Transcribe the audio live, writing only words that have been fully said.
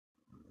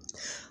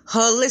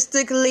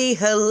Holistically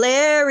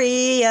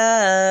hilarious.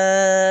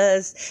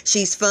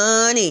 She's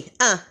funny.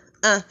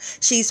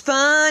 She's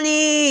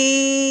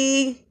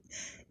funny.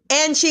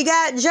 And she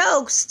got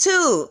jokes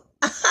too.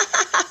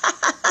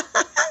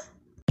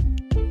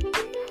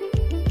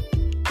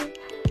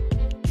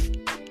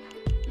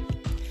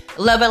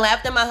 Love and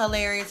laughter, my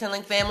hilarious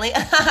healing family.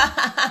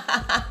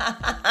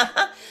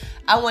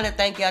 I want to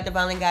thank y'all,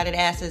 Divinely Guided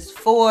Asses,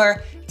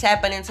 for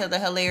tapping into the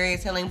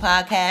Hilarious Healing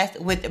Podcast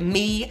with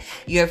me,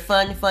 your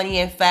fun, funny,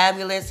 and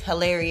fabulous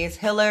hilarious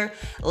healer,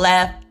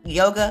 laugh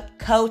yoga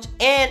coach,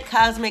 and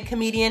cosmic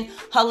comedian,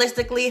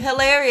 Holistically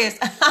Hilarious.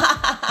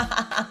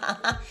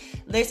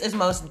 This is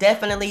most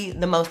definitely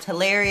the most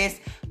hilarious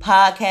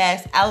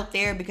podcast out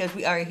there because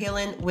we are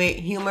healing with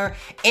humor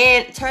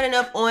and turning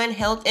up on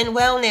health and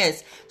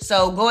wellness.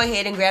 So go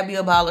ahead and grab you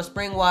a bottle of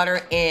spring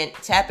water and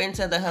tap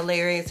into the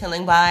hilarious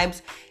healing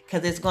vibes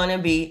because it's going to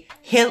be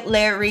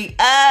hilarious.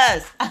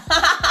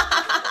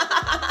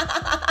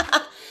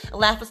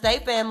 Laugh and stay,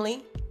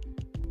 family.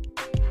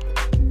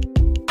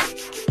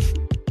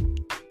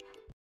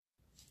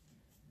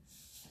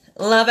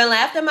 Love and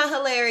laughter, my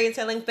hilarious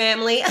healing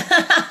family.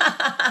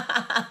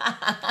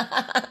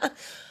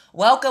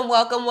 Welcome.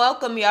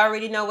 You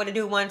already know what to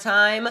do one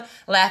time.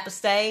 Laugh and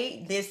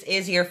stay. This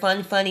is your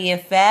fun, funny,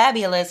 and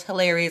fabulous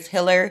hilarious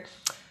healer,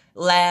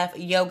 laugh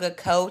yoga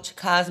coach,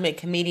 cosmic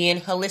comedian,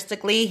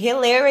 holistically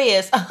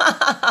hilarious.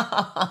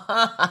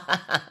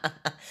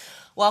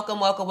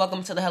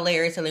 Welcome to the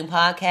Hilarious Healing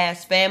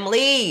Podcast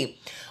family.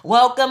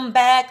 Welcome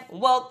back.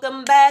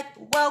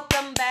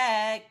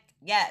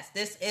 Yes,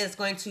 this is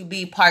going to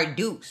be part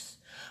 2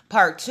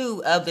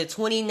 of the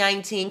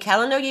 2019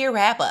 calendar year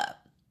wrap-up.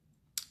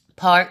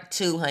 Part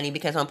 2, honey,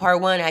 because on part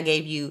 1, I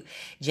gave you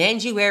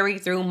January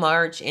through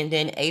March and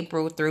then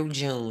April through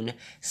June.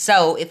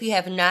 So if you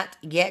have not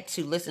yet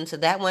to listen to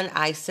that one,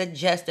 I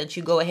suggest that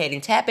you go ahead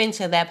and tap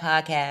into that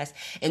podcast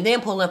and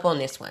then pull up on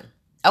this one.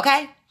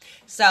 Okay?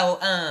 So,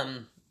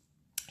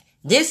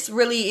 this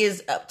really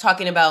is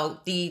talking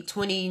about the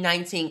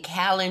 2019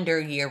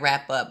 calendar year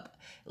wrap-up.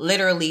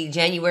 Literally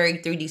January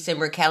through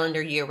December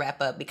calendar year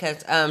wrap-up.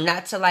 Because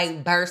not to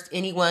like burst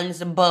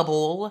anyone's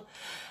bubble,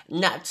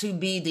 not to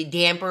be the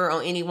damper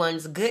on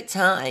anyone's good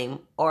time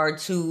or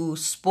to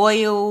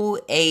spoil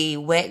a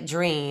wet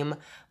dream,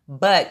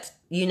 but,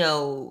 you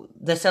know,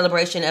 the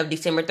celebration of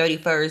December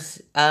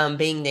 31st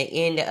being the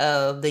end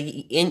of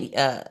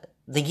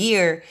the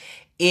year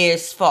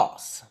is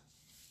false.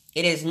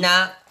 It is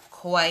not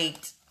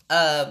quite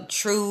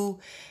true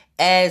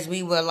as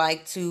we would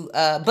like to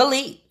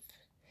believe.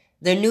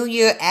 The new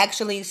year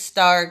actually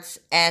starts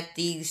at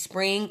the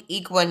spring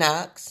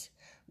equinox,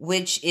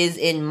 which is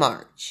in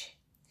March.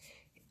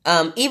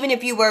 Even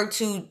if you were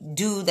to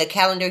do the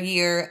calendar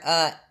year,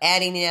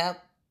 adding it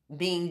up,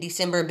 being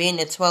December being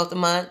the 12th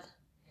month,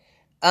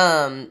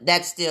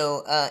 that's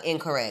still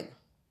incorrect.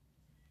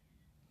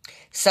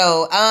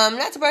 So,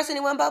 not to burst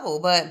anyone's bubble,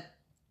 but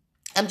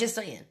I'm just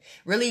saying,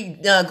 really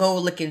go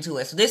look into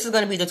it. So this is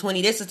going to be the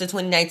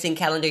 2019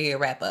 calendar year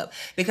wrap up,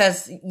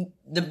 because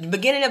the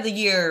beginning of the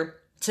year,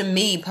 to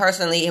me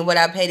personally, and what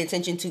I paid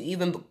attention to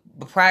even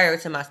prior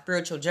to my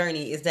spiritual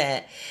journey, is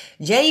that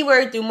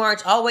January through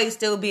March always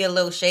still be a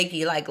little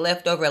shaky, like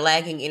leftover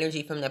lagging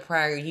energy from the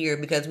prior year,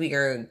 because we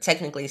are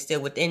technically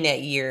still within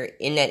that year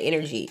in that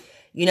energy,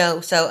 you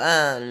know? So,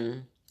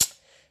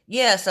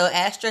 yeah, so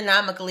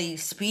astronomically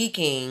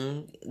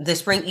speaking, the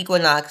spring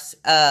equinox,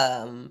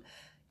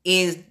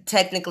 is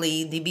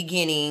technically the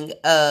beginning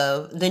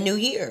of the new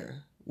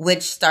year,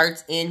 which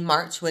starts in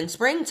March when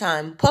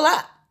springtime pull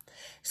up.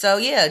 So,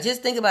 yeah,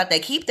 just think about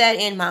that. Keep that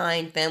in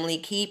mind, family.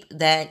 Keep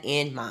that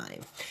in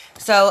mind.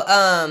 So,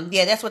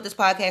 yeah, that's what this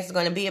podcast is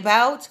going to be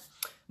about.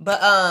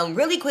 But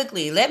really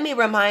quickly, let me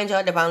remind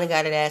y'all, Divinely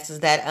Guided Asses,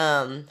 that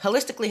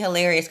Holistically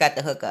Hilarious got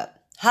the hookup.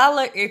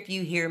 Holler if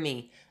you hear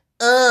me.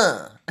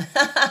 Yeah,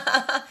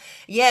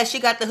 she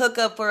got the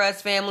hookup for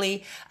us,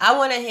 family. I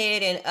went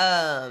ahead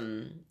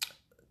and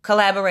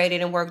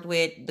collaborated and worked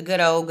with the good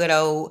old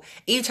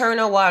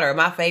Eternal Water,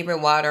 my favorite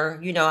water.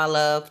 You know, I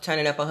love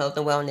turning up on health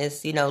and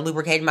wellness, you know,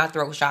 lubricating my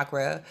throat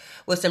chakra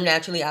with some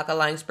naturally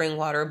alkaline spring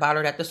water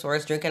bottled at the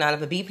source, drinking out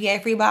of a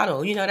BPA-free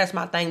bottle. You know, that's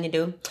my thing to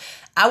do.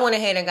 I went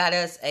ahead and got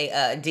us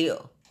a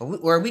deal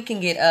where we can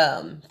get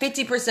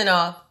 50%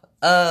 off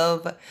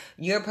of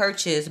your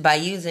purchase by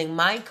using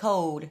my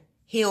code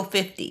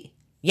HEAL50.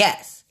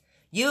 Yes.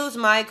 Use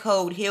my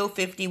code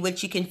HEAL50,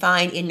 which you can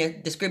find in the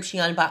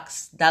description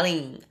box,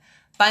 darling.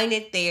 Find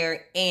it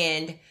there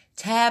and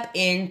tap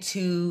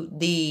into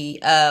the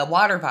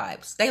water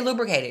vibes. Stay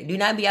lubricated. Do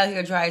not be out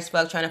here dry as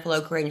fuck trying to flow,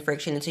 creating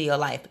friction into your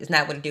life. It's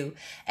not what it do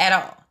at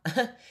all.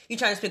 You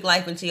trying to speak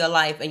life into your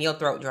life and your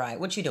throat dry.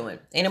 What you doing?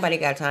 Ain't nobody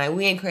got time.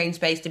 We ain't creating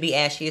space to be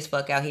ashy as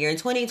fuck out here in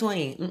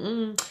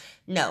 2020.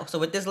 No. So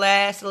with this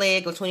last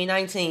leg of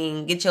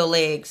 2019, get your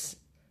legs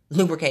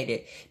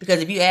lubricated.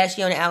 Because if you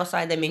ashy on the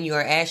outside, that means you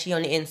are ashy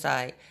on the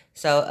inside.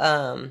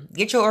 So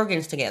get your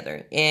organs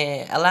together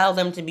and allow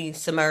them to be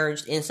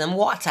submerged in some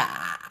water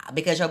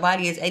because your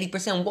body is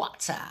 80%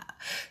 water.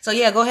 So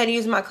yeah, go ahead and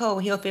use my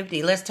code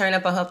HEAL50. Let's turn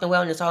up our health and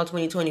wellness all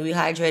 2020. We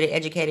hydrated,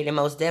 educated, and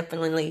most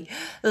definitely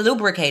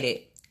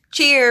lubricated.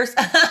 Cheers.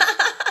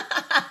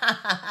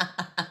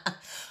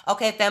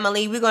 Okay,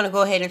 family, we're going to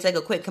go ahead and take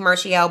a quick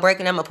commercial break,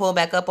 and I'm going to pull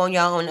back up on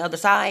y'all on the other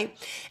side.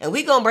 And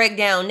we're going to break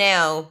down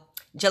now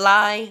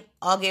July,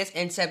 August,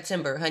 and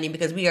September, honey,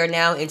 because we are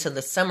now into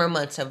the summer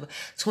months of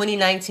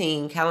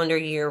 2019 calendar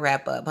year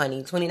wrap up, honey.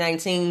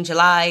 2019,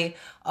 July,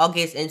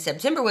 August, and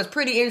September was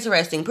pretty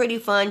interesting, pretty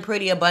fun,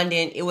 pretty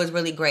abundant. It was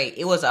really great.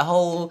 It was a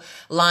whole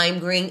lime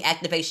green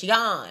activation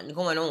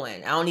going on.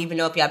 I don't even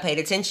know if y'all paid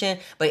attention,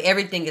 but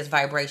everything is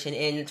vibration.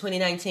 In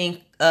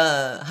 2019,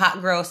 hot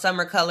girl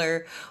summer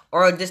color,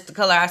 or just the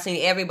color I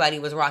seen everybody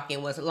was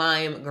rocking, was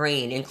lime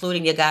green,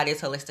 including your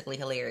goddess Holistically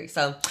Hilarious.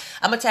 So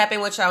I'm going to tap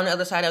in with y'all on the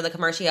other side of the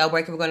commercial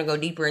break. We're going to go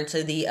deeper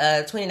into the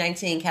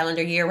 2019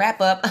 calendar year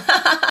wrap up.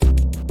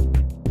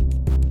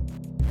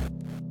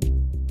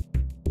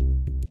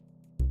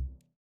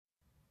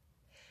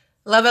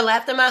 Love and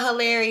laughter, my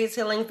hilarious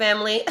healing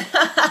family.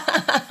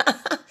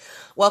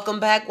 Welcome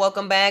back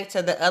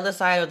to the other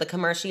side of the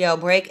commercial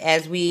break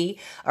as we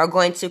are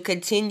going to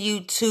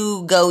continue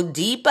to go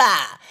deeper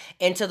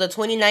into the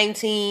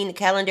 2019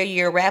 calendar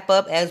year wrap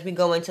up as we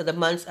go into the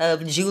months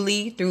of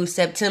July through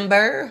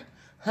September.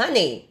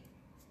 Honey,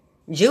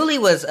 July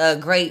was a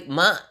great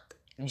month.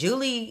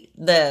 July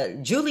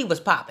was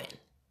popping.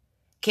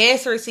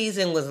 Cancer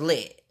season was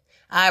lit.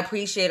 I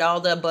appreciate all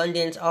the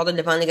abundance, all the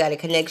divinely guided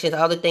connections,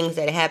 all the things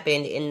that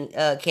happened in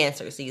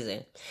Cancer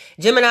season.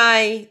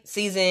 Gemini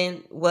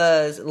season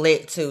was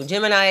lit too.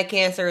 Gemini,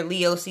 Cancer,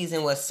 Leo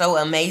season was so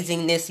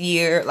amazing this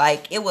year.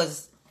 Like, it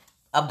was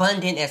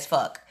abundant as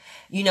fuck.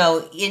 You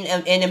know,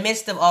 in the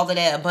midst of all of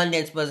that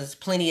abundance was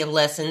plenty of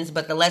lessons,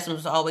 but the lessons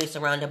was always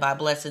surrounded by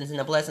blessings, and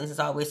the blessings is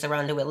always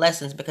surrounded with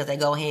lessons because they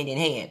go hand in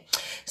hand.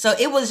 So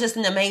it was just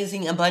an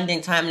amazing,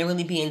 abundant time to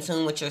really be in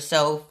tune with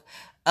yourself.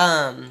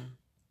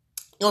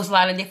 There was a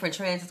lot of different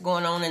transits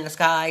going on in the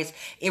skies.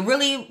 It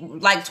really,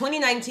 like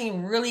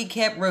 2019 really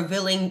kept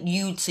revealing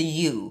you to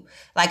you.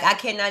 Like, I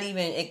cannot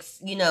even,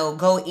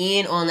 go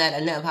in on that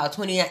enough. How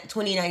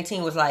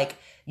 2019 was like,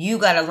 you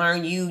got to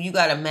learn you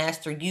got to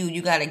master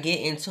you got to get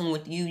in tune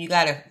with you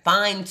got to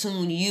fine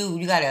tune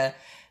you got to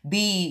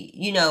be,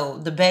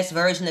 the best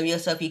version of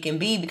yourself you can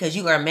be, because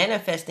you are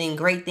manifesting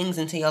great things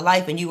into your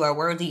life and you are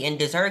worthy and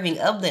deserving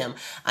of them.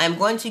 I'm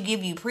going to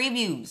give you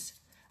previews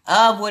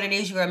of what it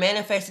is you are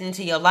manifesting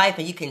into your life,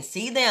 and you can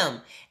see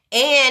them.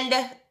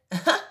 And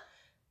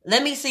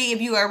let me see if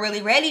you are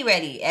really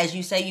ready, as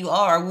you say you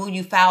are, or will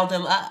you foul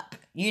them up?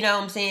 You know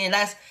what I'm saying?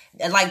 That's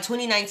like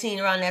 2019,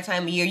 around that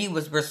time of year, you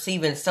was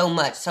receiving so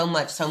much.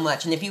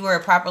 And if you were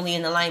properly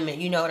in alignment,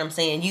 you know what I'm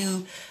saying?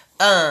 You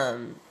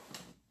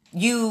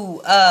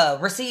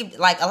received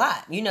like a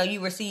lot.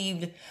 You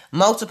received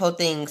multiple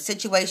things,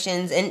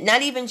 situations, and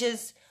not even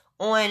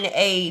on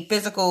a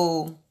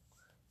physical,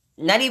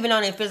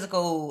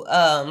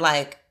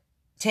 like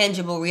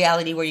tangible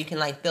reality where you can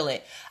like feel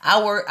it.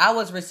 I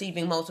was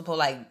receiving multiple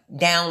like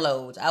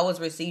downloads. I was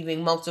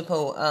receiving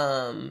multiple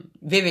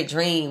vivid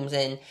dreams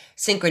and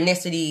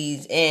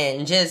synchronicities,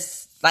 and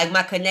just like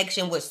my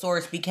connection with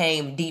source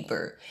became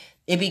deeper.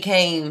 It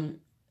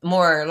became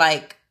more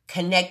like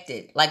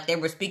connected. Like they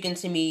were speaking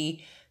to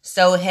me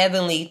so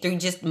heavenly through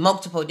just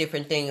multiple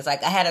different things.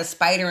 Like I had a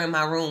spider in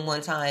my room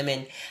one time,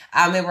 and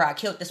I remember I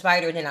killed the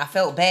spider, and then I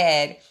felt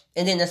bad,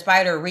 and then the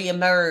spider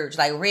reemerged,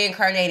 like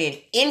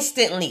reincarnated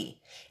instantly.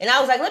 And I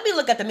was like, let me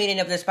look at the meaning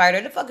of this spider.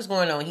 The fuck is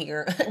going on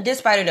here? This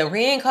spider that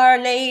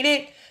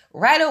reincarnated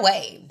right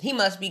away. He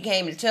must be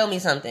came to tell me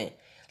something.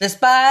 The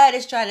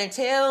spider's trying to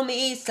tell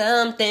me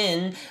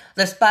something.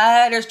 The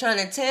spider's trying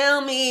to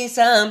tell me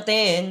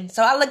something.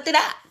 So I looked it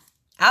up.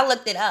 I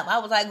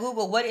was like,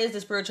 Google, what is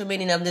the spiritual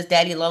meaning of this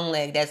daddy long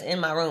leg that's in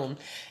my room?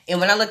 And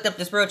when I looked up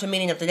the spiritual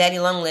meaning of the daddy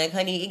long leg,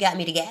 honey, it got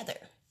me together.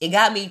 It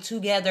got me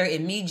together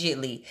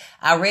immediately.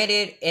 I read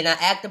it and I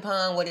acted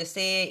upon what it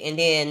said, and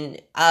then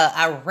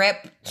I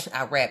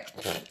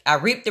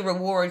reaped the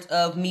rewards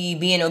of me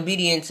being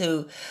obedient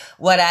to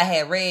what I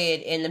had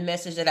read and the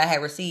message that I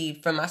had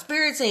received from my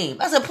spirit team.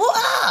 I said, pull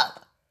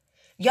up.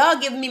 Y'all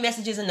giving me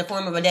messages in the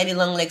form of a daddy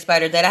long leg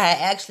spider that I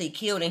had actually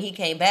killed, and he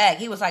came back.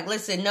 He was like,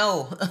 listen,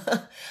 no,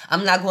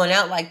 I'm not going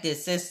out like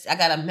this, sis. I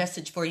got a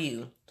message for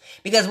you.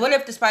 Because what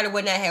if the spider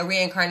would not have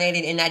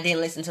reincarnated and I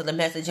didn't listen to the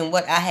message, and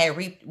what I had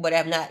reaped would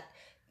have not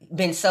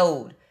been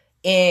sold?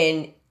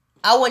 And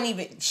I wouldn't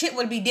even, shit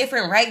would be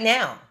different right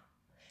now.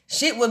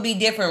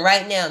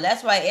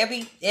 That's why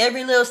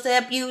every little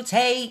step you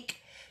take,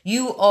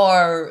 you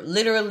are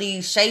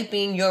literally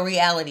shaping your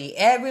reality.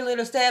 Every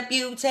little step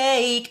you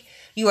take,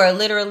 you are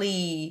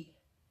literally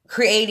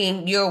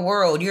creating your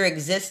world, your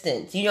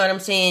existence. You know what I'm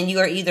saying? You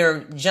are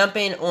either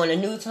jumping on a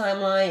new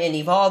timeline and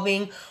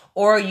evolving,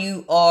 or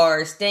you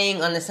are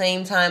staying on the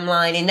same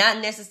timeline and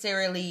not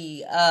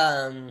necessarily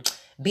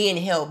being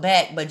held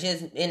back, but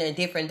just in a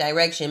different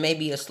direction,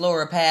 maybe a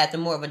slower path, or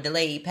more of a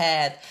delayed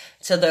path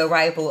to the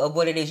arrival of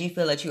what it is you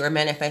feel that you are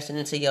manifesting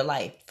into your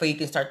life, for you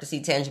can start to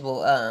see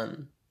tangible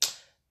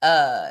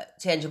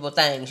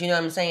things. You know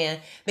what I'm saying?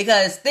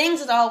 Because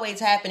things is always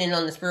happening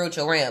on the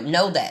spiritual realm.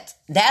 Know that.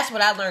 That's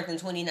what I learned in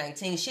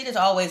 2019. Shit is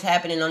always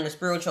happening on the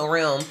spiritual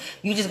realm.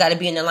 You just got to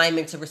be in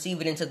alignment to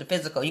receive it into the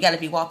physical. You got to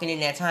be walking in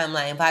that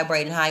timeline,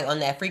 vibrating high on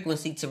that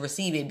frequency to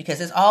receive it, because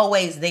it's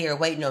always there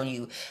waiting on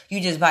you. You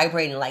just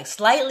vibrating like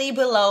slightly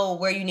below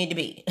where you need to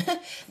be.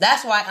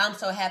 That's why I'm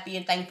so happy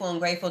and thankful and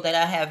grateful that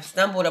I have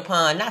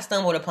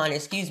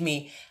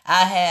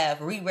I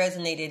have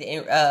re-resonated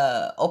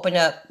and opened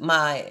up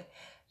my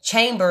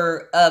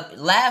chamber of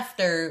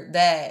laughter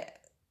that,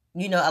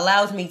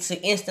 allows me to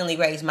instantly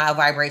raise my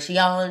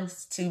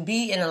vibrations, to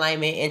be in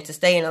alignment and to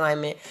stay in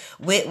alignment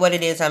with what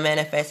it is I'm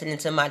manifesting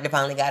into my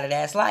divinely guided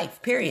ass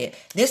life, period.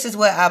 This is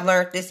what I've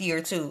learned this year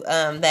too,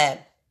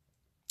 that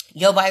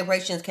your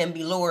vibrations can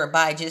be lowered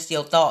by just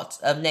your thoughts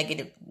of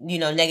negative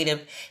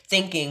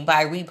thinking,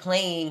 by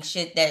replaying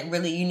shit that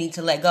really you need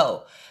to let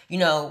go.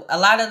 A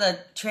lot of the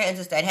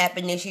transits that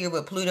happened this year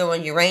with Pluto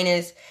and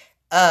Uranus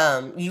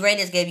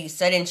gave you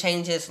sudden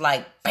changes,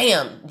 like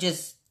bam,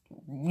 just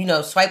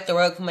swipe the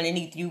rug from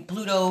underneath you.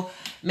 Pluto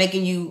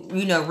making you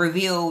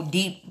reveal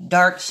deep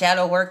dark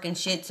shadow work and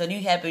shit. So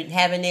you have been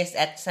having this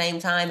at the same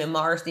time, and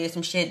Mars did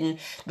some shit in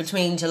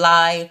between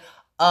July,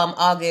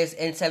 August,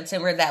 and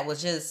September that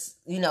was just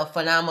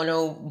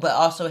phenomenal, but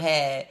also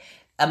had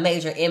a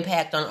major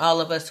impact on all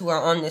of us who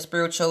are on the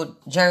spiritual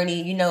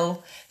journey.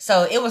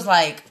 So it was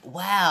like,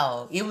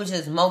 wow, it was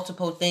just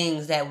multiple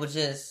things that was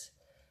just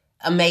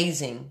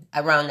amazing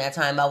around that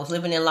time. I was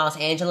living in Los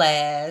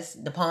Angeles.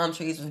 The palm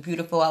trees was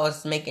beautiful. I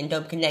was making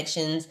dope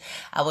connections.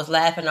 I was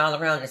laughing all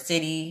around the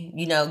city,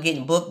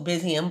 getting booked,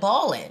 busy, and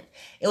balling.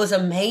 It was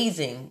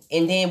amazing.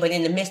 But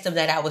in the midst of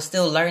that, I was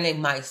still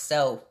learning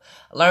myself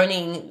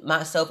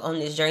on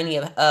this journey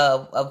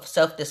of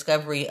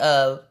self-discovery,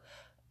 of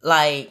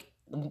like,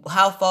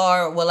 how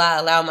far will I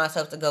allow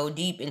myself to go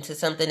deep into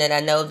something that I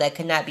know that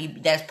cannot be,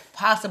 that's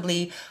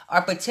possibly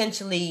or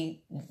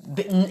potentially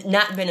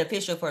not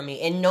beneficial for me,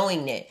 and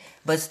knowing it,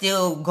 but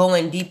still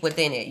going deep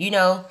within it.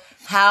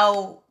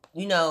 How,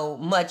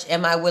 much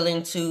am I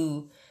willing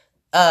to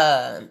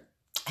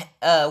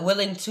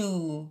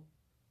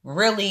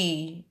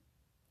really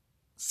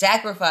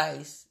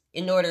sacrifice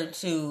in order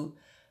to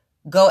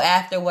go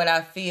after what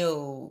I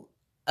feel,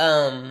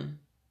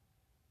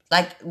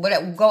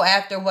 go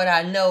after what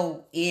I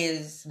know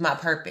is my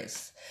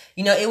purpose.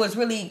 It was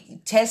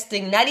really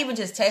testing, not even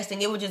just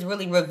testing, it was just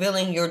really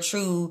revealing your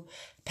true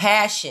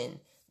passion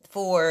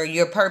for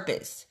your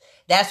purpose.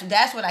 That's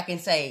what I can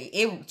say.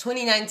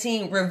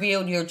 2019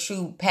 revealed your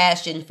true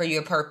passion for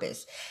your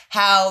purpose.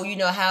 How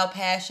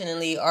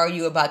passionately are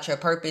you about your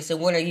purpose, and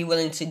what are you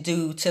willing to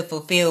do to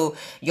fulfill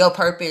your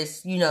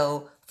purpose,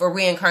 for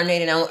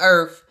reincarnating on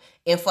Earth,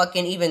 and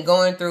fucking even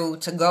grow through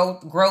to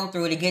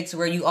get to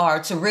where you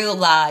are, to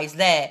realize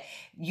that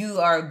you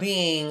are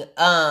being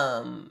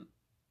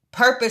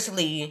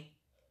purposely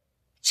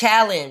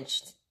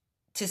challenged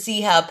to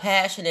see how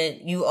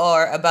passionate you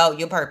are about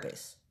your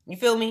purpose. You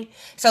feel me?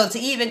 So to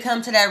even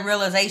come to that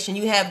realization,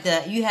 you have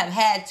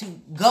had to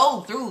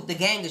go through the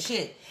gang of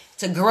shit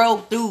to grow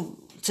through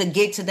to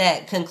get to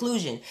that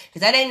conclusion.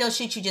 Because that ain't no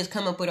shit you just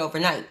come up with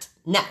overnight.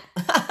 No.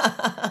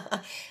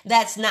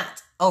 That's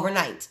not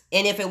overnight.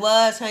 And if it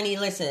was, honey,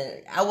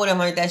 listen, I would have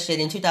learned that shit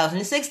in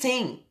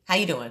 2016. How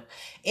you doing?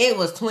 It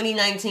was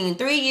 2019,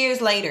 3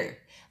 years later,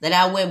 that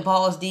I went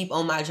balls deep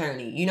on my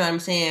journey. You know what I'm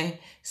saying?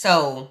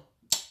 So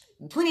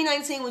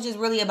 2019 was just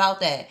really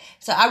about that.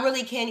 So I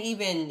really can't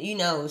even,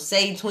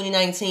 say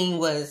 2019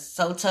 was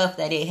so tough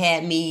that it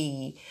had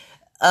me,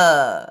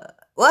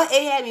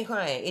 it had me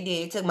crying. It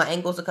did. It took my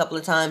ankles a couple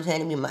of times,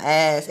 handed me my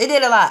ass. It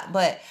did a lot,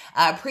 but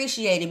I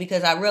appreciate it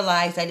because I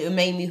realized that it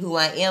made me who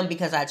I am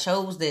because I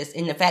chose this.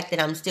 And the fact that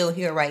I'm still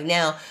here right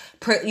now,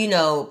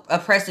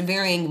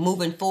 persevering,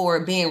 moving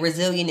forward, being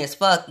resilient as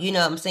fuck, you know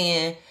what I'm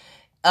saying?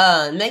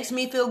 Makes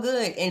me feel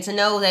good. And to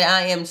know that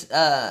I am,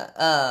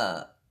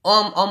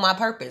 on my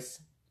purpose,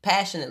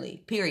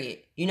 passionately, period.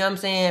 You know what I'm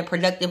saying?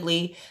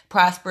 Productively,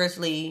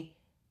 prosperously,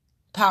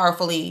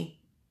 powerfully,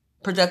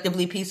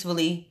 productively,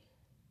 peacefully.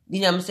 You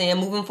know what I'm saying?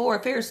 Moving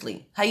forward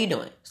fiercely. How you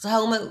doing? It's a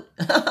whole mood.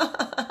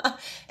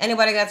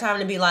 Anybody got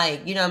time to be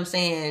like, you know what I'm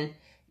saying,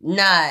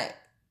 not,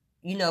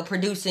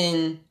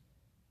 producing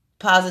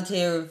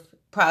positive,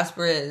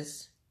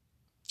 prosperous.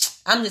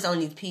 I'm just on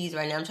these P's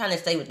right now. I'm trying to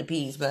stay with the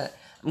P's, but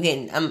I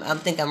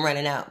think I'm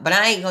running out. But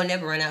I ain't gonna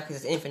never run out because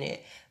it's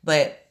infinite.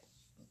 But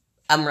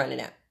I'm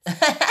running out.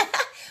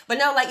 But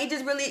no, like,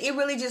 it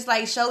really just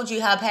like showed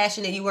you how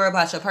passionate you were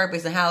about your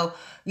purpose, and how,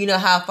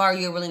 how far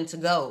you're willing to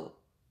go.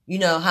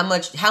 How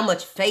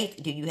much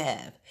faith do you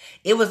have?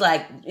 It was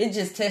like, it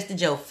just tested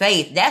your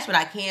faith. That's what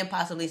I can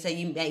possibly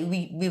say.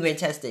 We've been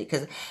tested,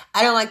 because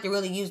I don't like to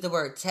really use the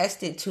word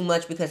tested too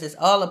much, because it's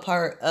all a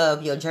part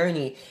of your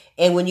journey.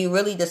 And when you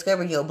really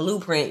discover your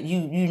blueprint,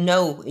 you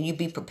know, and you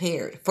be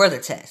prepared for the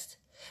test.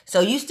 So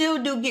you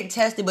still do get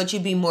tested, but you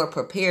be more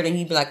prepared and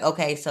you be like,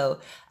 okay, so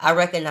I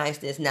recognize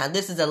this. Now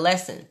this is a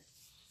lesson.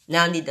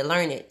 Now I need to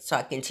learn it so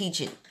I can teach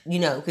it,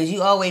 because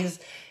you always,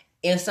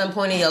 in some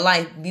point in your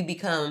life, you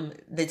become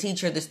the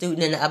teacher, the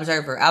student, and the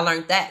observer. I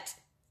learned that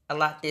a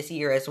lot this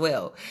year as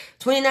well.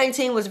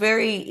 2019 was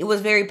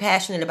very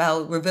passionate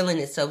about revealing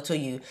itself to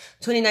you.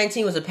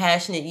 2019 was a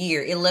passionate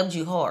year. It loved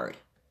you hard.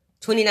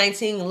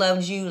 2019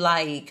 loved you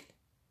like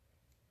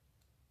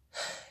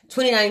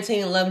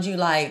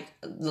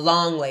the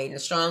long way, the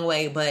strong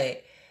way,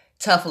 but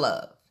tough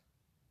love.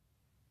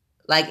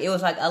 Like, it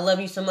was like, I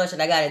love you so much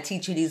that I got to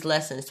teach you these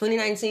lessons.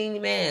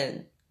 2019,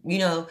 man,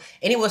 and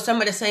it was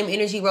some of the same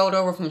energy rolled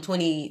over from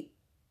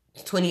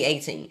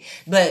 2018.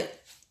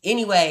 But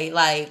anyway,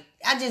 like,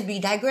 I just be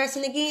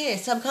digressing again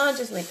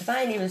subconsciously because I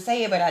didn't even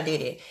say it, but I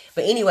did it.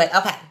 But anyway,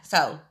 okay,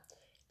 so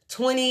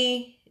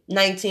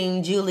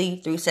 2019,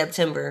 July through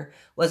September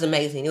was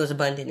amazing. It was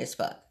abundant as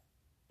fuck.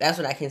 That's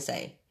what I can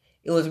say.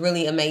 It was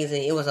really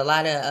amazing. It was a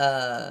lot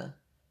of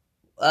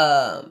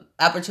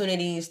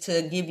opportunities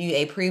to give you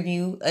a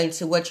preview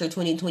into what your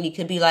 2020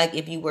 could be like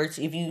if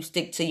you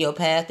stick to your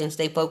path and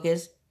stay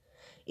focused.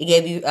 It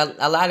gave you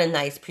a lot of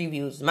nice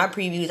previews. My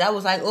previews, I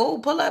was like, oh,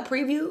 pull up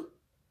preview.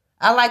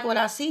 I like what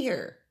I see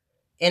here.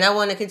 And I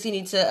want to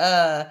continue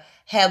to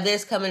have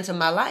this come into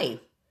my life.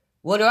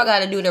 What do I got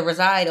to do to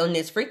reside on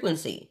this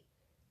frequency?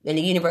 And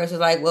the universe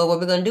was like, well, what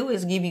we're going to do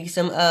is give you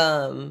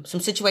some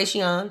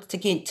situations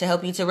to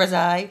help you to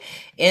reside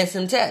and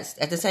some tests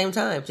at the same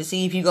time to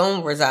see if you're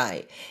going to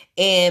reside.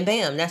 And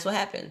bam, that's what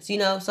happens,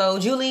 So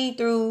July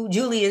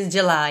is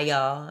July,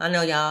 y'all. I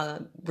know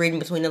y'all reading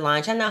between the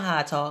lines. I know how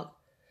I talk.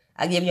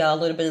 I give y'all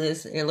a little bit of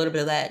this and a little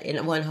bit of that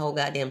in one whole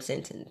goddamn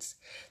sentence.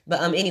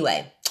 But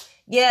anyway,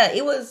 yeah,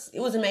 it was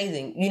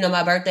amazing.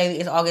 My birthday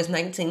is August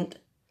 19th.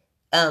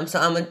 So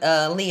I'm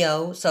a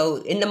Leo. So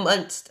in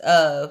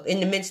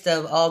the midst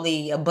of all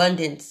the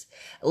abundance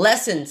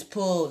lessons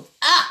pulled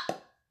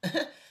up,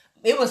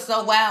 it was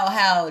so wild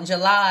how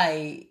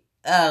July,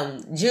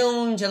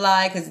 June,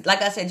 July, because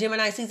like I said,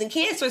 Gemini season,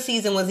 Cancer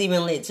season was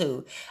even lit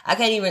too. I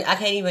can't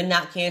even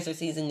knock Cancer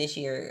season this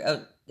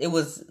year. It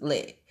was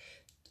lit.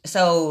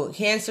 So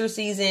Cancer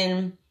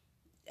season,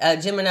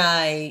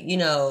 Gemini,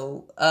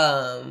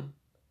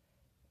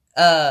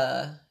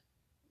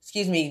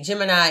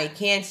 Gemini,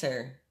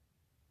 Cancer.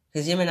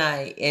 Because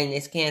Gemini, and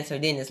it's Cancer,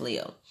 then it's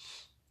Leo.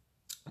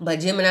 But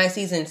Gemini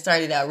season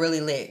started out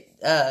really lit.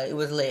 It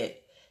was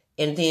lit.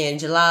 And then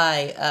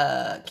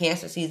July,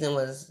 Cancer season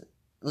was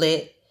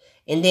lit.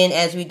 And then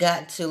as we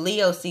got to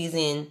Leo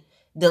season,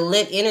 the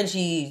lit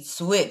energy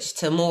switched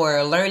to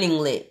more learning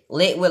lit.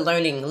 Lit with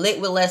learning. Lit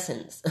with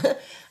lessons.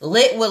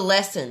 Lit with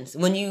lessons.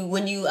 When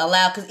you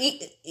allow, because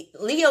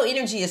Leo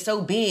energy is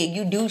so big,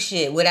 you do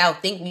shit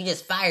without thinking. You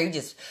just fire. You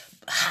just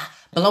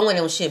blowing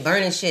on shit,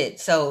 burning shit.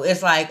 So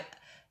it's like,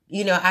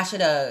 I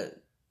should have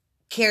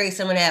carried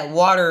some of that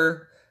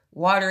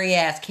watery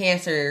ass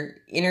Cancer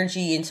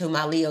energy into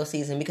my Leo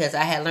season because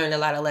I had learned a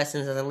lot of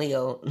lessons as a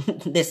Leo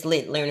this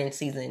lit learning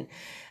season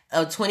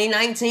of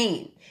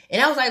 2019.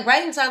 And I was like,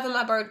 right in time for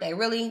my birthday.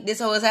 Really? This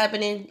whole is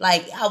happening?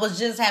 Like, I was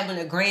just having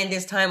the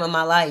grandest time of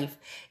my life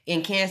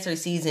in Cancer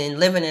season,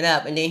 living it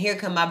up. And then here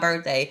come my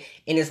birthday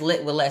and it's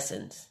lit with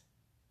lessons.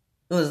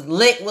 It was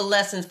lit with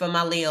lessons for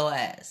my Leo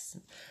ass.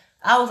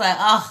 I was like,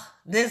 oh,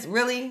 this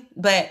really?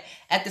 But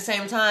at the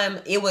same time,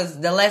 it was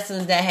the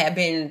lessons that had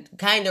been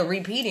kind of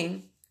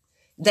repeating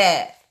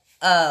that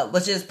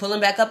was just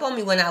pulling back up on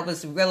me when I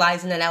was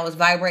realizing that I was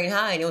vibrating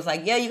high. And it was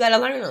like, yeah, you got to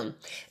learn them.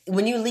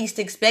 When you least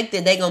expect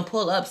it, they going to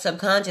pull up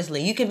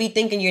subconsciously. You can be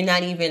thinking you're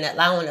not even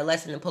allowing a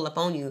lesson to pull up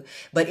on you,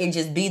 but it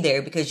just be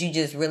there because you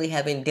just really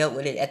haven't dealt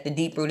with it at the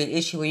deep-rooted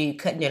issue where you're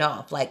cutting it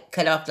off. Like,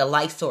 cut off the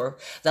life source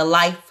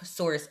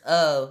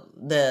of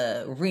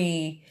the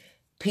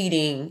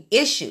repeating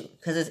issue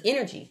because it's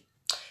energy.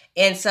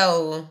 And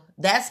so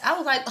I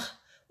was like,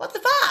 what the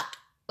fuck?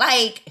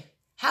 Like,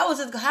 how is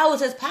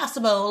this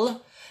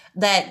possible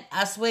that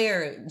I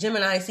swear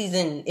Gemini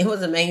season, it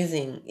was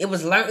amazing. It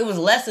was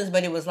lessons,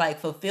 but it was like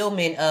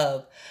fulfillment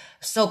of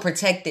so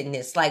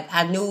protectedness. Like,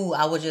 I knew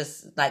I was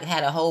just like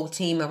had a whole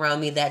team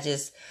around me that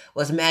just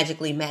was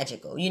magically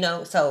magical,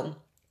 So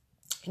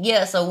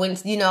yeah, so when,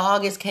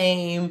 August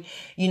came,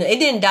 it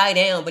didn't die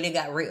down, but it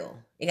got real.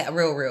 It got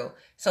real.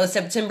 So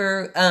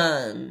September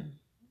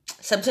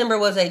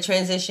was a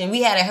transition.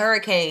 We had an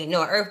earthquake, and the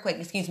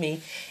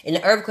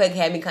earthquake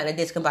had me kind of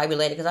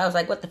discombobulated because I was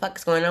like, what the fuck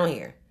is going on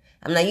here?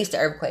 I'm not used to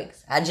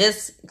earthquakes. I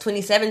just,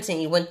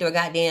 2017, went through a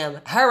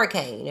goddamn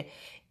hurricane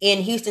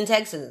in Houston,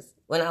 Texas,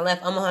 when I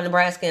left Omaha,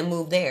 Nebraska and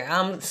moved there.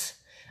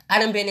 I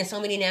done been in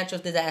so many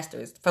natural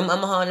disasters. From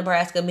Omaha,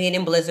 Nebraska, being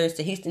in blizzards,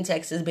 to Houston,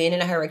 Texas, being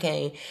in a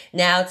hurricane,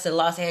 now to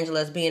Los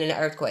Angeles, being in an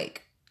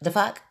earthquake. The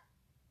fuck?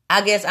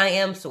 I guess I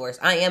am source.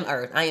 I am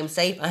earth. I am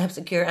safe. I am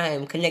secure. I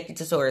am connected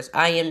to source.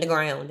 I am the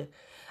ground.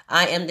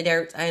 I am the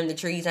dirt. I am the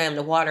trees. I am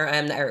the water. I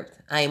am the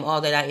earth. I am all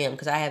that I am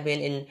because I have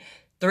been in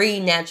 3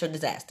 natural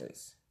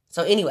disasters.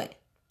 So anyway,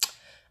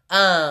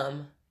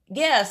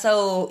 yeah,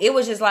 so it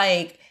was just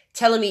like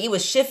telling me, it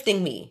was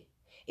shifting me.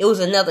 it was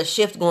another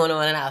shift going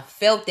on, and I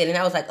felt it, and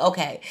I was like,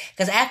 okay.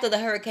 Because after the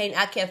hurricane,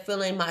 I kept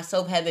feeling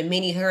myself having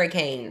many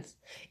hurricanes.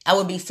 I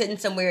would be sitting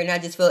somewhere, and I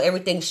just feel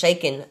everything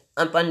shaking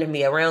up under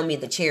me, around me,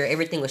 the chair,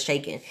 everything was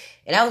shaking.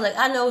 And I was like,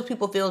 I know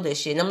people feel this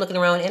shit. And I'm looking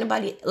around,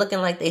 anybody looking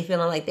like they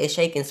feeling like they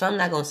shaking, so I'm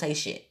not going to say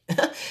shit.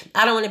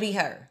 I don't want to be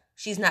her.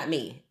 She's not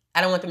me. I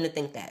don't want them to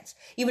think that.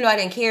 Even though I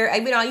didn't care,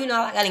 even though,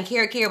 I didn't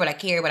care, but I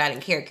cared, but I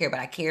didn't care, but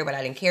I cared, but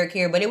I didn't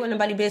care, but it wasn't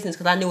nobody's business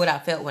because I knew what I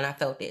felt when I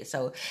felt it.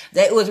 So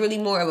that was really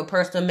more of a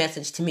personal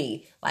message to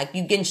me. Like,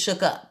 you getting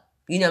shook up.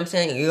 You know what I'm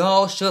saying? You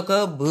all shook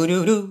up,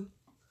 boo-doo-doo.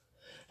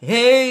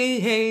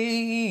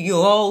 Hey, you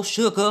all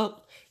shook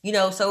up. You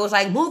know, so it was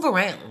like, move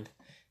around.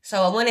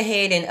 So I went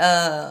ahead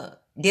and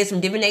did some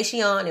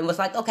divination and was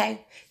like,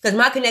 okay. Because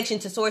my connection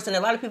to Source, and a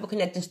lot of people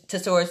connected to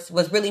Source,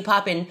 was really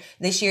popping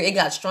this year. It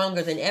got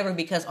stronger than ever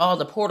because all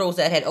the portals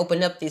that had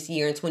opened up this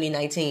year in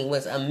 2019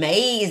 was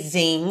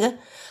amazing.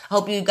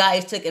 Hope you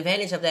guys took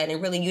advantage of that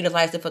and really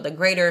utilized it for the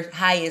greater,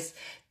 highest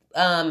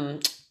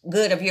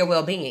good of your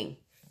well-being.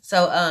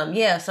 So,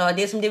 so I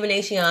did some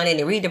divination and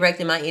it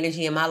redirected my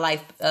energy and my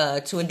life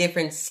to a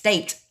different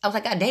state. I was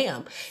like, God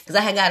damn. Because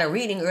I had got a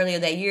reading earlier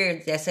that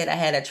year that said I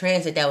had a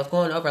transit that was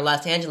going over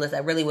Los Angeles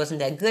that really wasn't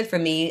that good for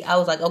me. I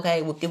was like,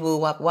 okay, whoop-de-woo,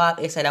 wop-wop.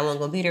 It said I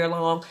wasn't going to be there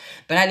long.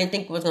 But I didn't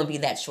think it was going to be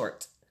that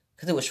short.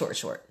 Because it was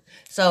short.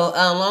 So,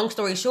 long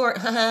story short,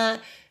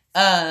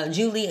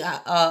 Julie,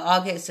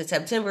 August to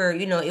September,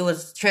 it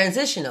was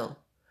transitional.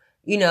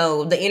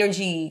 The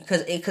energy,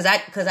 because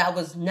I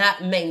was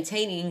not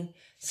maintaining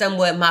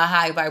somewhat my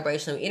high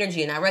vibrational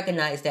energy. And I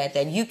recognize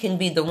that you can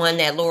be the one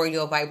that lower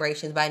your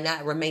vibrations by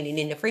not remaining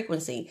in the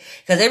frequency.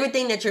 Because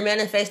everything that you're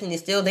manifesting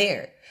is still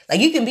there. Like,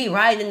 you can be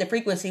riding in the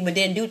frequency, but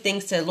then do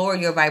things to lower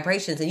your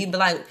vibrations. And you'd be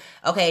like,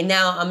 okay,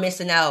 now I'm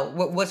missing out.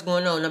 What's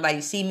going on?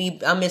 Nobody see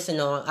me. I'm missing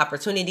on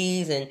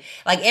opportunities. And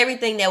like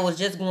everything that was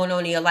just going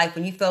on in your life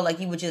when you felt like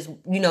you were just,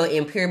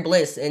 in pure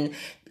bliss. And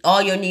all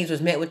your needs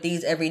was met with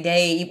these every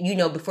day.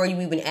 Before you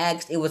even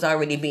asked, it was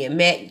already being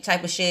met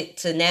type of shit.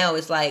 To now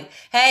it's like,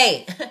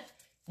 hey,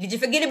 did you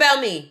forget about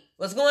me?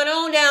 What's going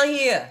on down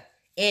here?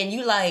 And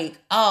you like,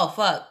 oh,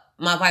 fuck,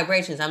 my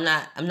vibrations. I'm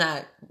not,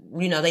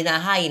 they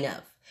not high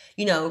enough.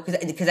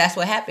 Because that's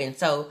what happened.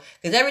 So,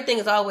 because everything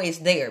is always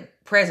there,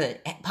 present,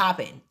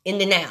 popping, in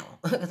the now.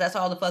 Because that's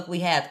all the fuck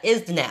we have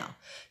is the now.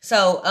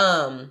 So,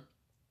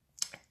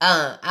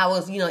 I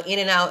was, in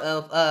and out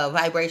of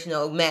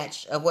vibrational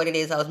match of what it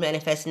is I was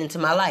manifesting into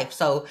my life.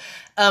 So,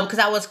 because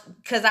I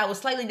was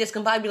slightly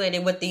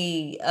discombobulated with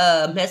the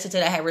message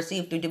that I had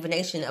received through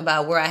divination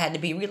about where I had to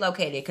be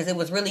relocated, because it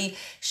was really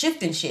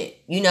shifting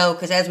shit,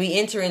 because as we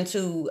enter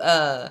into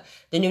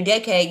the new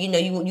decade, you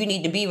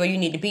need to be where you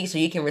need to be so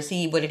you can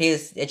receive what it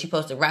is that you're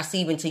supposed to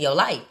receive into your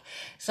life.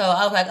 So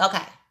I was like,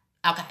 okay,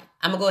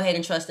 I'm gonna go ahead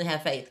and trust and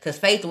have faith, because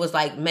faith was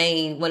like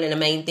one of the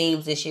main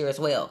themes this year as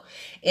well.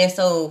 And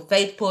so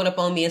faith pulled up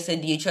on me and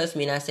said, do you trust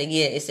me? And I said,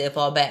 yeah. It said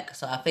fall back.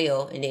 So I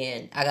fell, and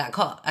then I got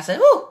caught. I said,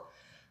 oh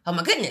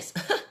my goodness,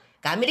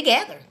 got me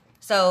together.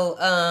 So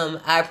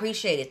I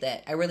appreciated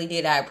that. I really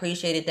did. I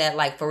appreciated that,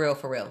 like, for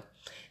real.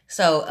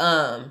 So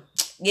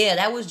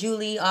that was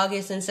Julie,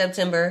 August, and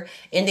September.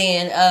 And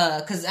then,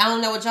 because I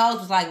don't know what y'all's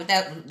was like, but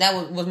that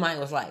was what mine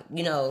was like.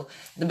 The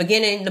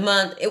beginning, the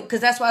month, because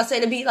that's why I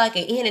say to be like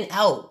an in and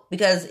out,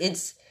 because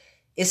it's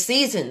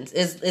seasons,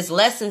 it's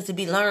lessons to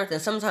be learned,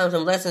 and sometimes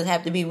them lessons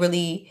have to be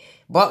really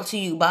brought to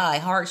you by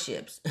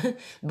hardships,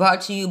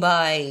 brought to you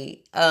by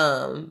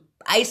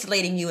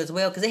isolating you as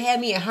well, because it had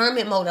me in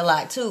hermit mode a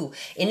lot too.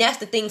 And that's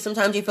the thing,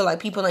 sometimes you feel like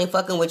people ain't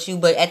fucking with you,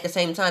 but at the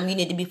same time you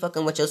need to be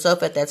fucking with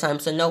yourself at that time,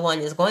 so no one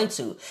is going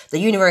to. The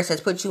universe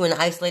has put you in an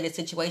isolated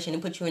situation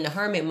and put you in the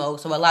hermit mode,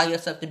 so allow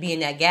yourself to be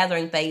in that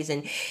gathering phase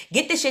and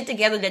get the shit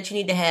together that you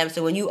need to have,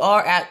 so when you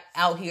are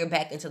out here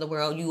back into the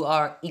world, you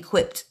are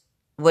equipped.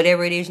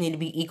 Whatever it is you need to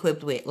be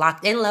equipped with,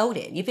 locked and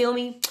loaded. You feel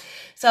me?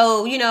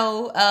 So,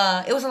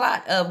 it was a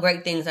lot of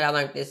great things that I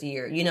learned this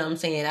year. You know what I'm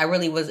saying? I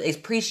really was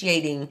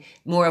appreciating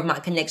more of my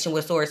connection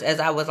with Source, as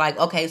I was like,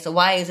 okay, so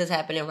why is this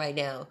happening right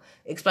now?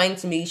 Explain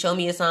to me, show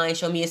me a sign,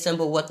 show me a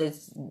symbol, what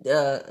this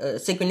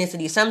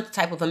synchronicity, some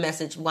type of a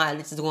message, why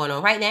this is going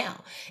on right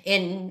now.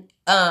 And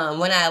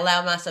when I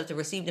allowed myself to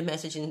receive the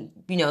message and,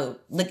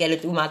 look at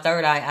it through my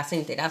third eye, I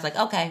seen it. I was like,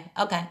 okay.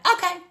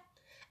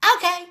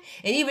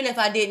 And even if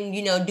I didn't,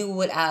 do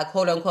what I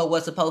quote unquote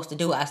was supposed to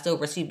do, I still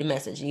received the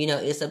message.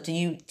 It's up to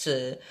you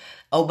to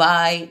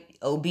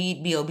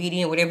be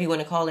obedient, whatever you want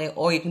to call it.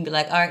 Or you can be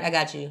like, all right, I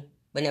got you,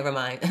 but never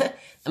mind. I'm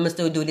going to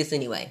still do this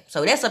anyway.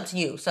 So that's up to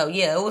you. So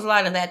yeah, it was a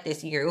lot of that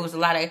this year. It was a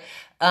lot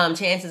of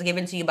chances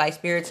given to you by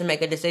spirit to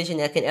make a decision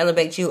that can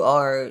elevate you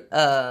or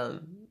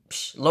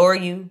lower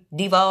you,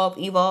 devolve,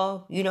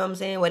 evolve, you know what I'm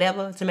saying?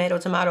 Whatever,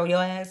 tomato,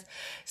 your ass.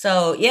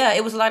 So yeah,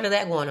 it was a lot of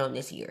that going on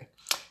this year.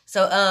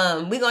 So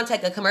we're going to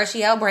take a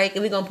commercial break,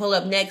 and we're going to pull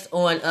up next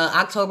on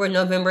October,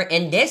 November,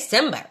 and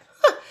December.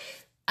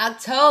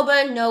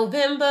 October,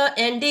 November,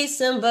 and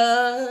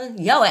December.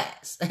 Yo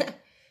ass.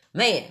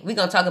 Man, we're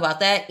going to talk about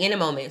that in a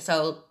moment.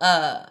 So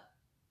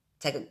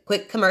take a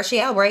quick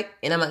commercial break,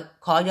 and I'm going to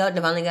call y'all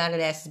Divinely Guided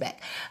Asses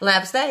back.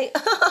 Laugh, stay.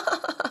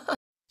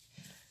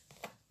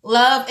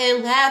 Love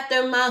and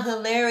laughter, my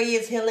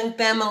hilarious healing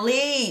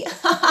family.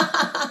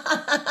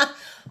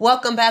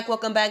 Welcome back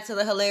to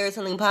the Hilarious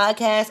Healing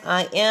Podcast.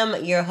 I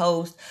am your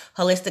host,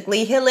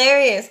 Holistically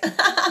Hilarious.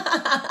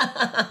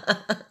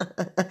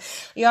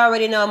 You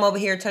already know I'm over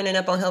here turning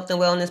up on health and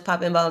wellness,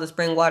 popping bottles of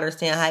spring water,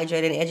 staying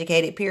hydrated and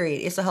educated,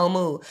 period. It's a whole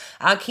mood.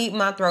 I'll keep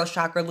my throat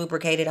chakra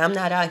lubricated. I'm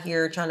not out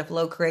here trying to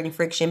flow, creating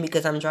friction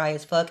because I'm dry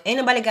as fuck. Ain't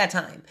nobody got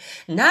time.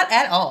 Not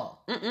at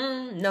all.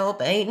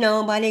 Nope, ain't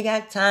nobody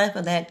got time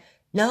for that.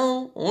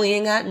 No, we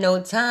ain't got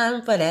no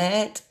time for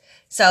that.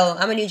 So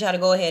I'm going to need y'all to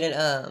go ahead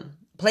and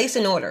place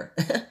an order.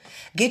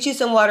 Get you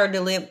some water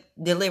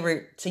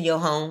delivered to your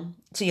home,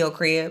 to your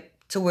crib,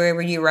 to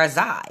wherever you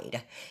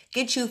reside.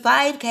 Get you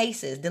 5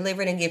 cases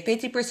delivered and get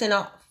 50%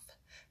 off.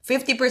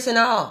 50%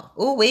 off.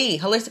 Ooh-wee.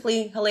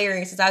 Holistically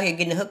Hilarious is out here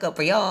getting a hookup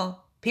for y'all.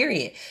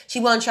 Period. She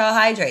wants y'all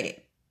hydrated.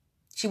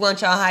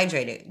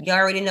 You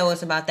already know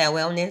it's about that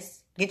wellness.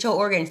 Get your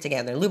organs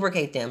together.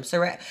 Lubricate them.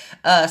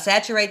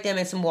 Saturate them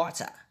in some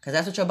water. Because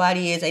that's what your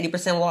body is,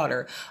 80%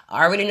 water.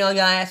 I already know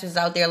y'all ass was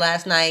out there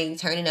last night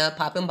turning up,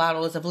 popping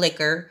bottles of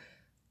liquor.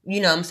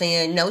 You know what I'm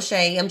saying? No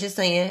shade. I'm just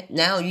saying,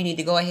 now you need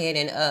to go ahead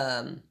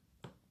and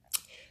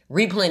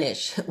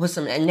replenish with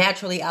some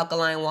naturally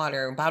alkaline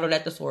water bottled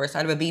at the source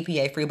out of a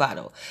BPA-free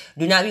bottle.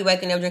 Do not be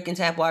waking up drinking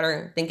tap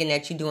water thinking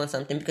that you're doing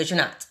something, because you're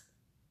not.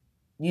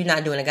 You're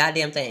not doing a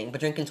goddamn thing but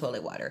drinking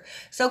toilet water.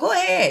 So go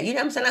ahead. You know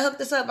what I'm saying? I hooked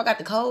this up. I got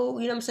the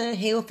code. You know what I'm saying?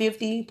 Heal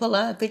 50. Pull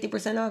up.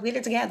 50% off. Get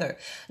it together.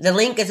 The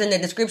link is in the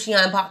description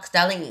box,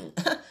 darling.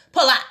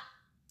 Pull up.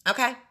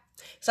 Okay?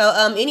 So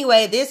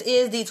anyway, this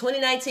is the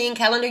 2019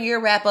 calendar year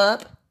wrap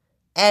up.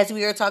 As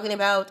we are talking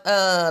about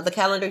the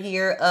calendar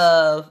year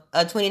of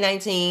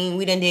 2019.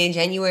 We done did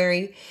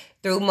January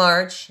through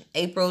March,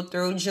 April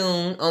through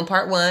June on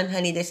part 1.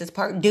 Honey, this is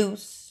part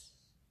deuce.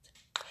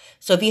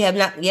 So if you have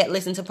not yet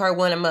listened to part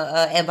 1, I'm going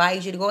to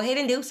advise you to go ahead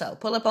and do so.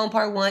 Pull up on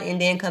part 1 and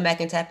then come back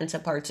and tap into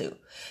part 2.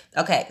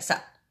 Okay, so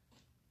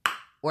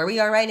where we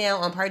are right now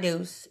on part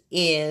deuce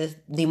is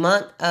the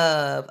month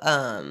of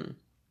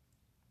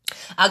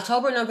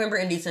October, November,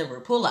 and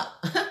December. Pull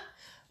up.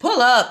 Pull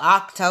up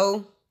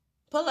October.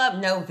 Pull up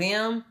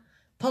November.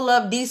 Pull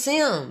up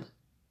December.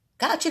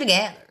 Got you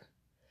together.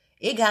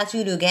 It got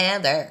you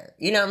together.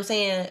 You know what I'm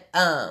saying?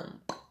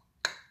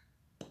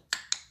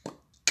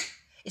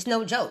 It's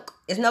no joke.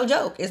 It's no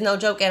joke. It's no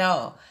joke at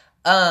all.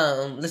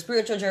 The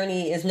spiritual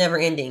journey is never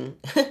ending.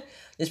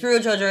 The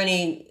spiritual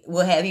journey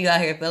will have you out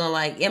here feeling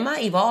like, am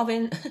I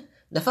evolving?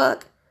 The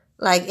fuck?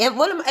 Like,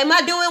 am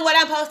I doing what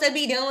I'm supposed to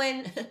be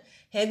doing?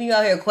 Have you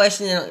out here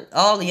questioning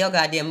all of your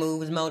goddamn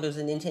moves, motives,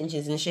 and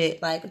intentions and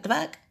shit? Like, what the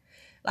fuck?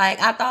 Like,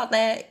 I thought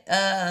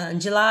that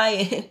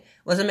July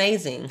was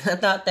amazing. I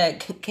thought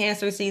that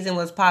Cancer season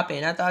was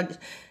popping. I thought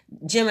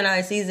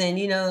Gemini season,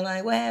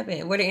 like, what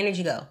happened? Where'd the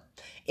energy go?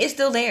 It's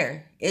still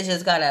there. It's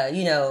just gotta,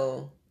 you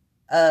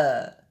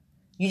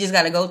just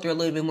gotta go through a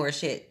little bit more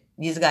shit.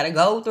 You just gotta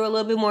go through a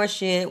little bit more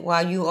shit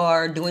while you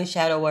are doing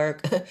shadow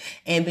work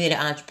and being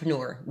an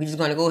entrepreneur. We're just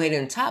gonna go ahead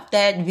and top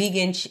that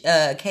vegan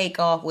cake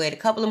off with a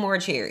couple of more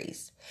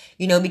cherries.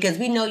 Because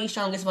we know you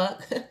strong as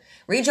fuck.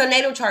 Read your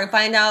natal chart,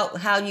 find out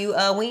how you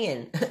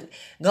win.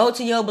 Go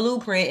to your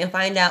blueprint and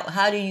find out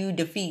how do you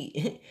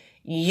defeat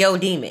your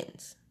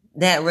demons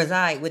that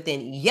reside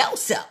within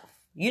yourself.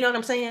 You know what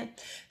I'm saying?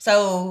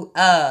 So,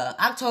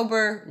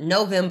 October,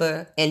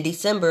 November, and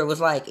December was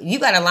like, you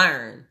gotta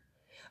learn.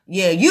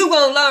 Yeah, you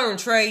gonna learn,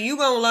 Trey. You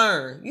gonna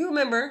learn. You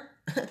remember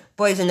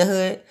Boys in the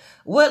Hood?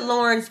 What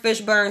Lawrence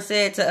Fishburne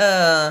said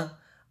to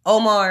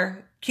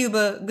Omar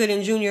Cuba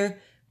Gooding Jr.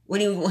 when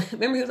he was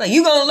like,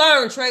 you gonna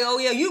learn, Trey. Oh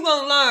yeah, you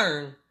gonna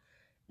learn.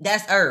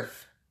 That's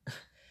Earth.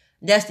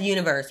 That's the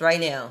universe right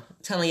now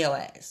telling your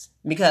ass.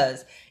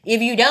 Because if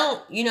you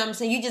don't, you know what I'm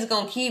saying, you just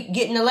gonna keep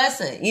getting the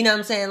lesson. You know what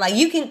I'm saying? Like,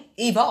 you can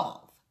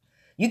evolve.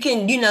 You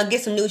can,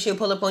 get some new shit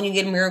pull up on you,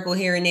 get a miracle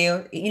here and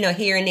there,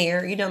 here and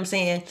there. You know what I'm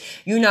saying?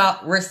 You're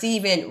not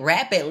receiving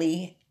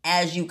rapidly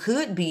as you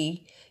could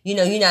be.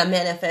 You're not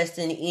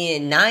manifesting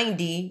in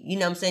 9D. You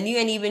know what I'm saying? You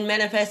ain't even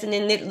manifesting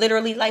in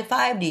literally like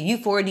 5D. You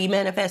 4D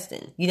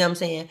manifesting. You know what I'm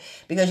saying?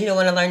 Because you don't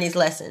want to learn these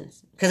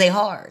lessons. Because they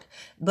hard.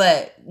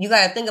 But you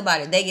got to think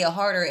about it. They get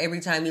harder every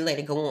time you let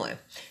it go on.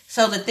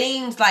 So the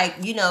things like,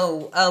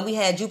 we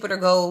had Jupiter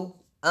go,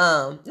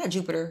 not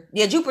Jupiter.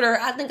 Yeah, Jupiter.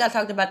 I think I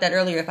talked about that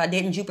earlier. If I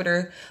didn't,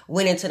 Jupiter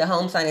went into the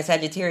home sign of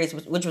Sagittarius,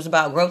 which was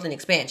about growth and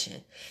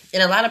expansion.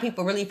 And a lot of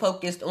people really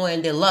focused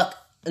on the luck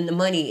and the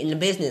money and the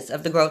business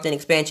of the growth and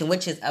expansion,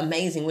 which is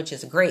amazing, which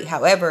is great.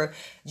 However,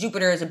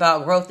 Jupiter is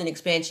about growth and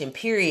expansion,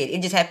 period.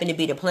 It just happened to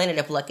be the planet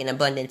of luck and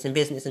abundance and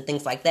business and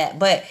things like that.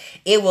 But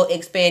it will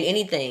expand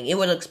anything. It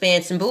will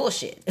expand some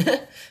bullshit.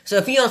 So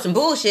if you're on some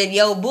bullshit,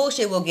 your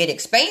bullshit will get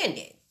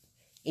expanded.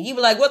 And you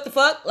be like, what the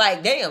fuck?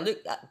 Like, damn,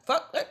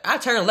 fuck, I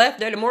turn left,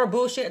 there, the more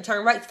bullshit. I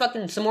turn right,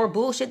 fucking some more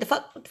bullshit.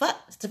 What the fuck?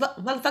 It's the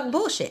motherfucking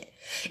bullshit.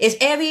 It's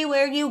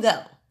everywhere you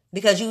go.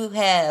 because you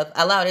have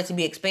allowed it to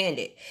be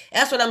expanded.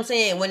 That's what I'm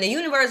saying. When the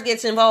universe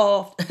gets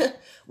involved,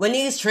 when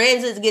these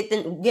transits get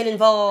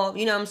involved,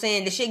 you know what I'm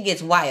saying? The shit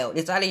gets wild.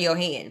 It's out of your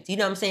hands. You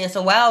know what I'm saying?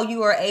 So while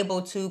you are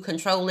able to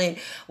control it,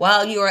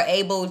 while you are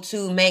able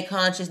to make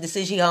conscious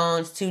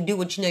decisions to do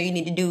what you know you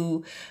need to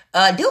do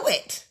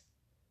it.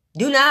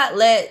 Do not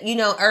let,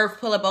 Earth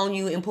pull up on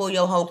you and pull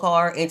your whole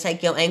car and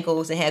take your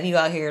ankles and have you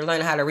out here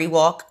learning how to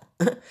rewalk.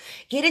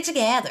 Get it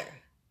together.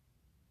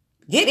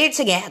 Get it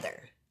together.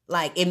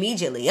 Like,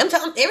 immediately. I'm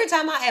telling, every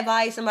time I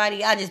advise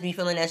somebody, I just be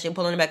feeling that shit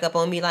pulling it back up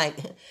on me. Like,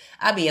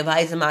 I be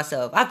advising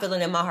myself. I feel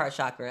it in my heart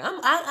chakra.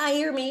 I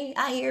hear me.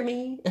 I hear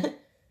me.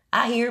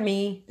 I hear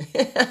me.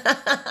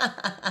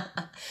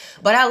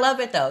 But I love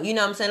it, though. You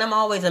know what I'm saying? I'm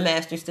always a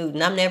master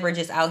student. I'm never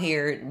just out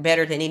here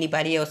better than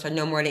anybody else or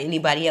no more than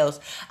anybody else.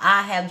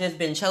 I have just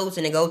been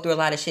chosen to go through a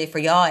lot of shit for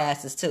y'all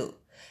asses, too.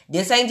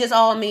 This ain't just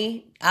all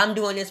me. I'm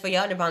doing this for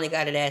y'all divinely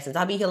guided asses.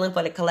 I'll be healing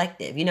for the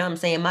collective. You know what I'm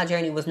saying? My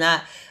journey was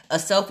not a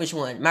selfish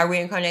one. My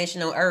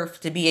reincarnation on Earth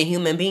to be a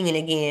human being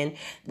again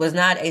was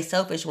not a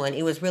selfish one.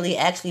 It was really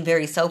actually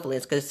very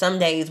selfless, because some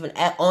days in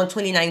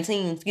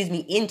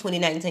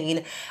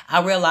 2019,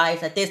 I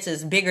realized that this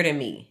is bigger than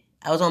me.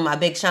 I was on my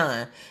big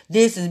shine.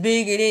 This is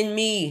bigger than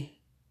me.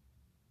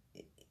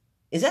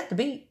 Is that the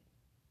beat?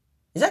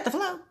 Is that the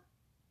flow?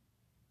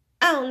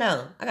 I don't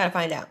know. I gotta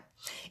find out.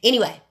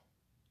 Anyway.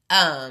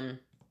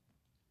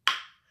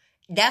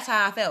 That's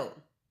how I felt,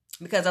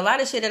 because a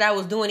lot of shit that I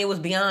was doing, it was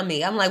beyond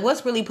me. I'm like,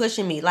 what's really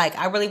pushing me? Like,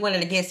 I really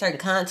wanted to get certain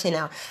content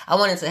out. I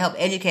wanted to help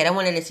educate. I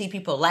wanted to see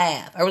people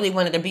laugh. I really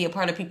wanted to be a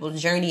part of people's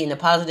journey in a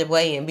positive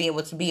way and be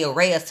able to be a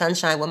ray of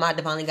sunshine with my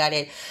divinely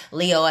guided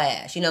Leo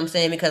ass. You know what I'm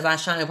saying? Because I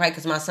shine bright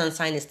because my sun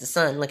sign is the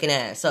sun looking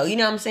ass. So, you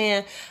know what I'm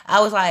saying?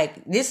 I was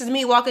like, this is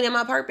me walking in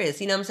my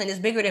purpose. You know what I'm saying? It's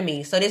bigger than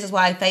me. So this is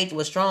why faith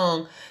was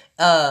strong,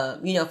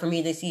 for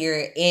me this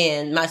year,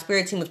 and my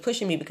spirit team was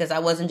pushing me, because I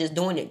wasn't just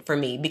doing it for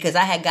me, because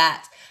I had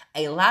got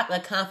a lot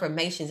of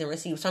confirmations and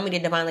received so many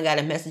divinely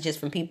guided messages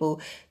from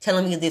people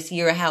telling me this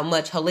year how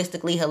much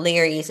holistically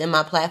hilarious in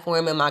my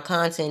platform and my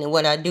content and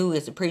what I do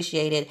is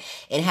appreciated,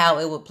 and how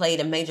it would play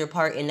a major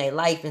part in their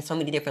life in so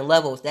many different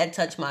levels. That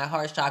touched my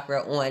heart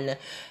chakra on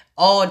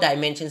all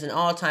dimensions and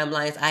all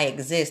timelines. I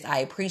exist. I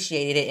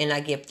appreciated it, and I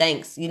give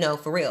thanks,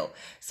 for real.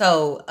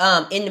 So,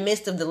 in the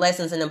midst of the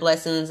lessons and the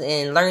blessings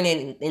and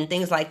learning and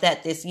things like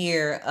that this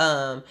year,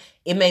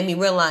 it made me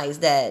realize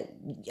that,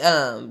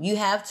 you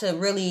have to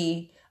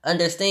really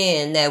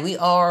understand that we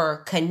are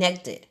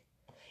connected.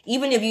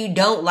 Even if you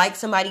don't like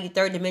somebody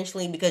third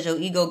dimensionally because your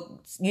ego,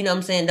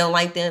 don't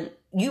like them,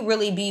 you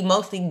really be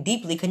mostly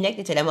deeply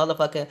connected to that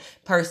motherfucking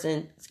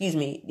person.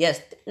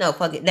 That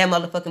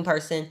motherfucking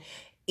person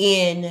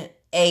in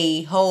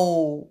a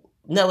whole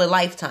another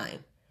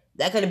lifetime.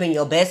 That could have been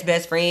your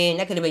best friend.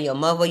 That could have been your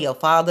mother, your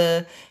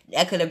father.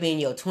 That could have been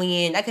your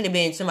twin. That could have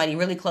been somebody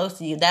really close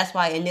to you. That's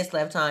why in this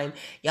lifetime,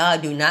 y'all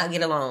do not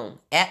get along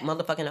at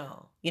motherfucking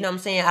all. You know what I'm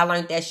saying? I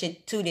learned that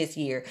shit too this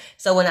year.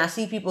 So when I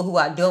see people who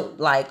I don't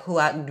like, who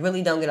I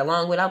really don't get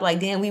along with, I'm like,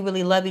 damn, we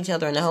really love each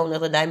other in a whole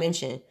nother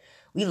dimension.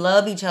 We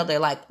love each other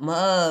like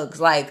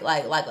mugs, like a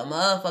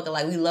motherfucker.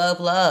 Like, we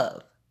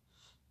love.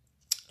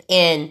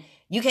 And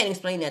you can't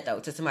explain that, though,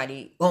 to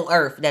somebody on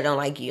Earth that don't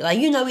like you. Like,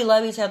 we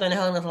love each other in a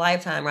whole nother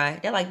lifetime,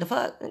 right? They're like, the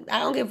fuck? I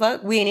don't give a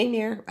fuck. We ain't in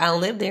there. I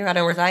don't live there. I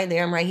don't reside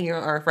there. I'm right here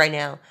on Earth right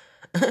now.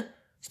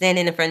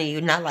 Standing in front of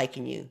you, not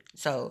liking you.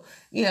 So,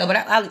 but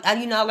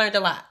I learned a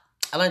lot.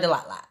 I learned a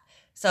lot.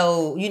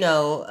 So,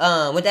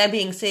 with that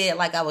being said,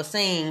 like I was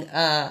saying,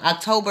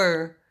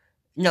 October,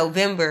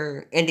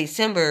 November, and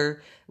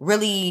December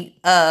really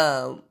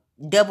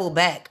double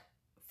back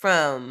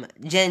from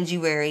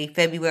January,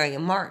 February,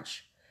 and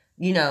March.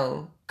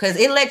 Because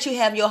it lets you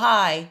have your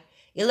high.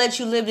 It lets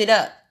you live it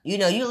up.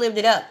 You lived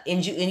it up.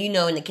 And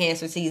in the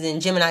Cancer season,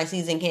 Gemini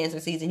season,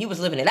 Cancer season, you was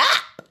living it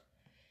up.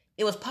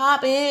 It was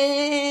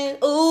popping.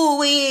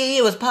 Ooh,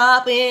 it was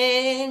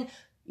popping.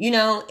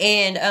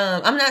 And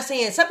I'm not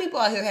saying some people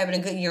out here having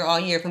a good year all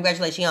year.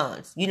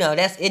 Congratulations.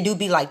 It do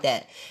be like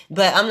that.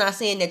 But I'm not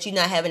saying that you're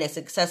not having a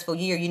successful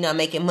year. You're not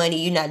making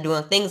money. You're not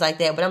doing things like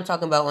that. But I'm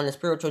talking about on a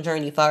spiritual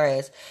journey as far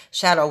as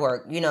shadow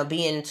work,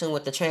 being in tune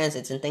with the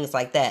transits and things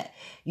like that.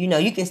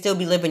 You can still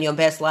be living your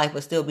best life,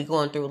 but still be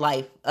going through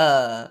life,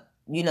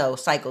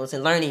 cycles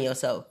and learning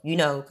yourself,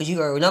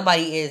 because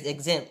nobody is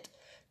exempt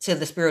to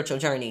the spiritual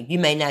journey. You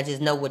may not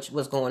just know what's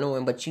going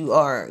on, but you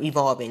are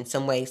evolving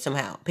some way,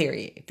 somehow,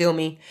 period. Feel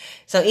me?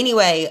 So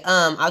anyway,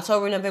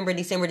 October, November,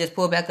 December, just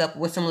pull back up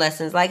with some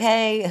lessons. Like,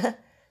 hey,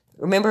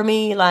 remember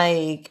me?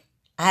 Like,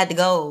 I had to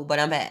go, but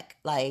I'm back.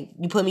 Like,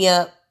 you put me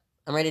up.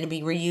 I'm ready to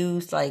be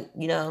reused. Like,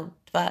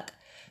 fuck.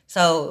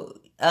 So,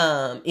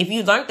 if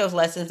you learned those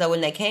lessons, though,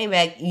 when they came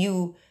back,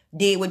 you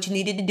did what you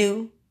needed to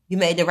do. You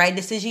made the right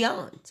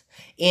decisions.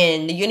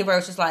 And the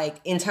universe is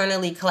like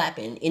internally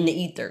clapping in the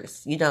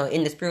ethers,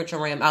 in the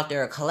spiritual realm out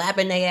there,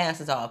 clapping their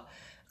asses off,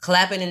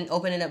 clapping and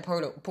opening up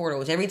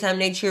portals. Every time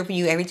they cheer for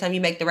you, every time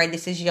you make the right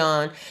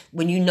decision,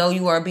 when you know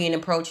you are being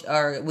approached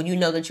or when you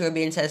know that you are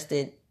being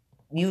tested,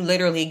 you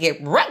literally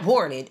get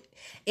rewarded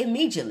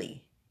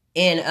immediately.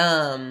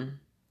 And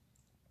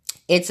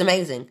It's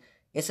amazing.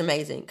 It's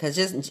amazing because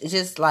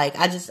just like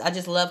I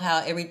just love how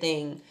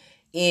everything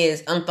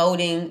is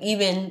unfolding.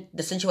 Even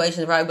the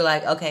situations where I'd be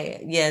like,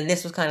 okay, yeah,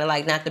 this was kind of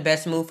like not the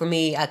best move for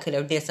me. I could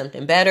have did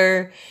something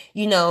better.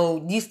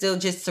 You still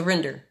just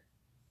surrender.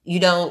 You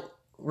don't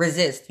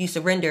resist. You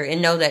surrender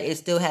and know that it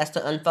still has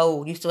to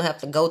unfold. You still have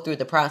to go through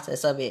the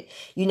process of it.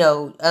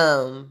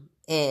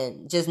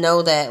 And just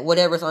know that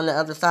whatever's on the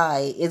other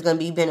side is going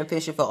to be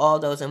beneficial for all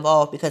those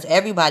involved because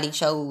everybody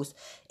chose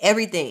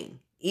everything.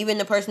 Even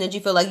the person that you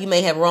feel like you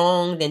may have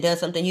wronged and done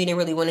something you didn't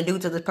really want to do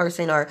to this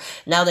person, or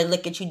now they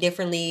look at you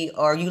differently,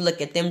 or you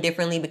look at them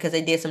differently because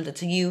they did something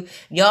to you.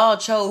 Y'all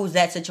chose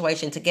that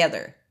situation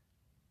together.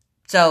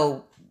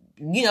 So,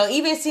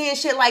 even seeing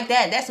shit like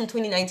that, that's some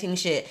 2019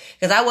 shit.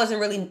 Because I wasn't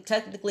really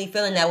technically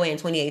feeling that way in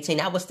 2018.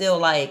 I was still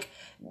like,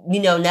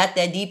 not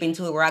that deep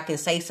into it where I can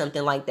say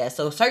something like that.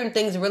 So certain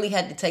things really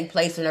had to take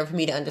place in order for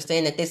me to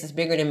understand that this is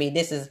bigger than me.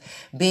 This is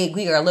big.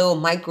 We are a little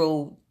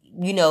micro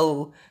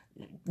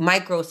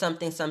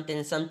something's on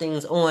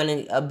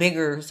a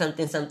bigger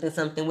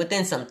something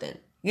within something.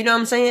 You know what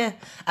I'm saying?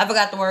 I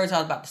forgot the words I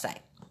was about to say.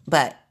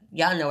 But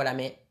y'all know what I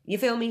meant. You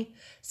feel me?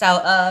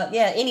 So,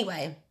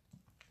 anyway.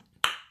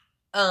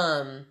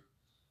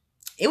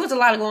 It was a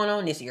lot going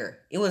on this year.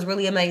 It was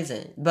really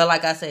amazing. But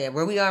like I said,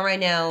 where we are right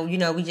now,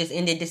 we just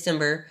ended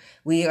December.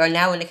 We are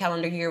now in the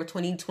calendar year of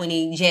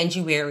 2020,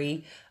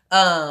 January.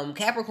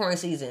 Capricorn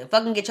season.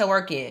 Fucking get your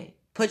work in.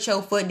 Put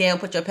your foot down,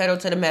 put your pedal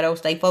to the metal,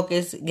 stay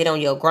focused, get on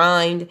your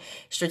grind,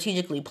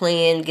 strategically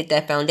plan, get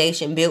that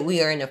foundation built.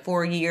 We are in a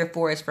 4-year.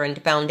 4 is for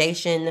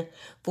foundation.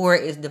 4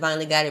 is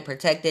divinely guided,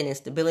 protected, and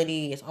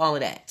stability. It's all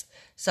of that.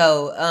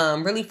 So,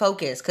 really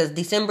focus, because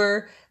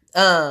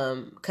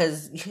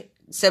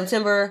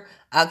September,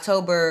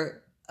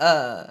 October,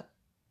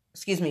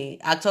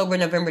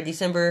 November,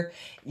 December,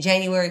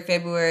 January,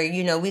 February,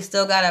 we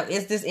still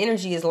this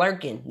energy is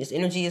lurking. This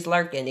energy is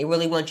lurking. They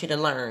really want you to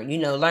learn,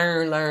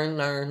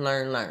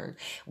 learn.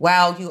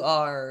 While you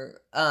are,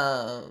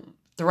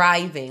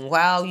 thriving,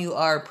 while you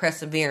are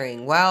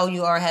persevering, while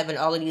you are having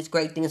all of these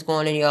great things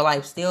going in your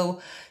life, still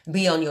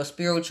be on your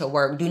spiritual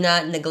work. Do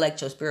not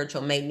neglect your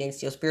spiritual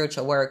maintenance, your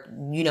spiritual work,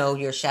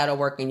 your shadow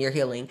work and your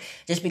healing.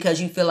 Just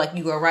because you feel like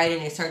you are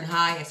riding a certain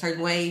high, a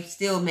certain wave,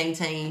 still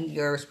maintain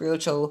your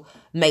spiritual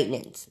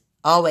maintenance.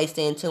 Always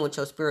stay in tune with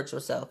your spiritual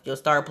self, your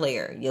star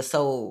player, your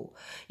soul,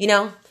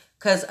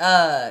 because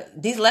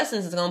these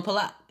lessons is going to pull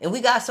out. And we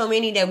got so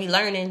many that we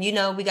learning,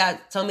 we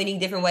got so many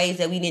different ways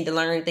that we need to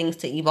learn things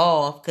to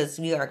evolve because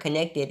we are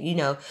connected.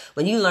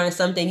 When you learn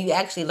something, you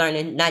actually learn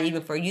it not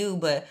even for you,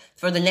 but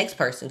for the next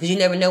person. Because you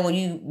never know when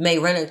you may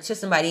run into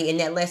somebody and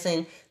that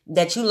lesson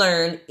that you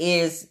learned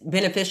is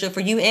beneficial for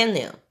you and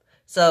them.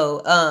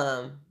 So,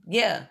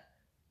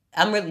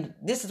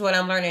 this is what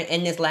I'm learning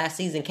in this last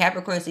season.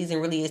 Capricorn season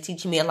really is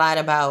teaching me a lot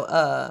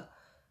about,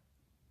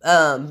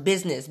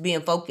 business,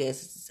 being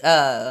focused,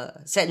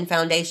 setting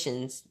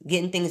foundations,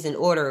 getting things in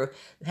order,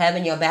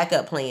 having your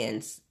backup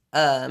plans,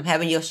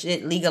 having your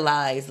shit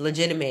legalized,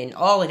 legitimate,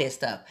 all of this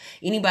stuff.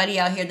 Anybody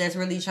out here that's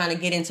really trying to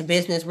get into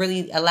business,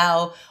 really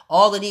allow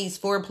all of these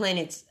 4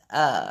 planets.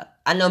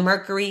 I know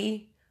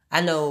Mercury, I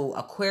know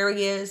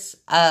Aquarius,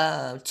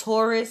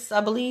 Taurus,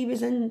 I believe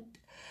is in,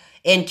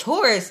 and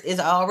Taurus is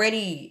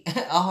already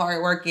a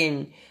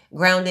hardworking,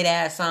 grounded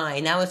ass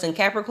sign. Now it's in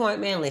Capricorn.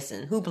 Man,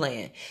 listen, who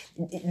playing?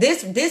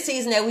 This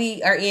season that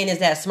we are in is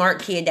that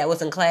smart kid that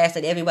was in class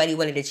that everybody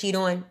wanted to cheat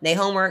on their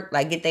homework,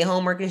 like get their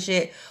homework and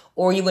shit,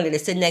 or you wanted to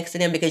sit next to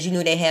them because you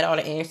knew they had all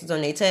the answers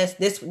on their test.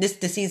 This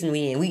the season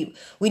we in. We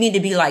need to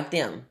be like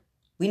them.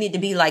 We need to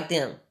be like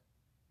them.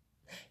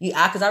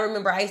 Because I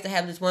remember I used to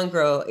have this one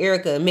girl,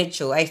 Erica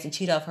Mitchell. I used to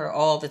cheat off her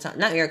all the time.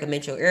 Not Erica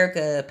Mitchell,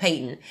 Erica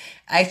Payton.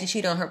 I used to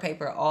cheat on her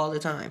paper all the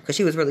time because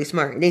she was really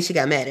smart. And then she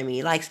got mad at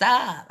me. Like,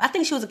 stop. I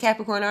think she was a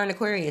Capricorn or an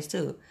Aquarius,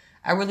 too.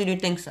 I really do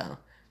think so.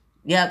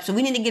 Yep, so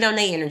we need to get on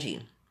their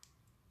energy.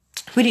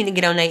 We need to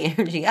get on their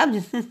energy.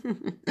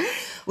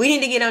 We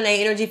need to get on their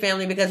energy,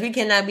 family, because we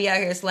cannot be out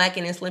here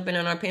slacking and slipping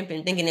on our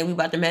pimping, thinking that we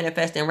about to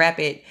manifest in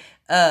rapid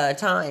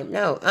time.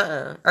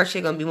 No, our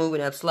shit gonna be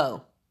moving up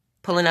slow.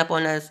 Pulling up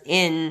on us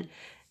in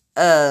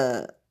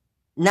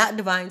not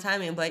divine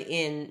timing, but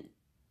in,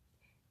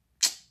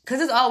 because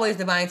it's always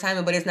divine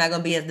timing, but it's not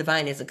going to be as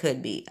divine as it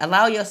could be.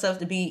 Allow yourself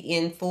to be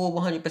in full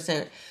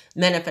 100%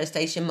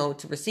 manifestation mode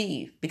to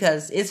receive,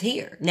 because it's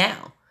here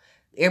now.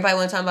 Everybody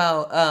want to talk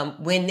about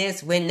when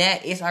this, when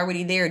that, it's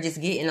already there.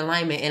 Just get in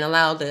alignment and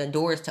allow the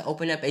doors to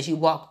open up as you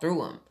walk through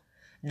them.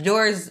 The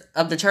doors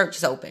of the church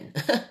is open.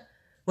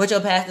 What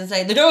your pastor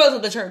say? The doors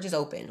of the church is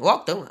open.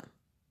 Walk through them.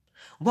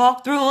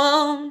 Walk through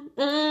them.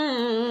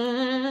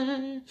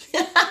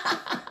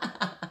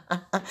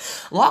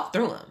 Walk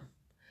through them.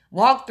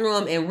 Walk through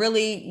them and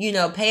really,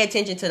 pay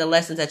attention to the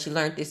lessons that you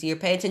learned this year.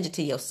 Pay attention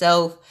to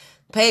yourself.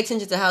 Pay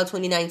attention to how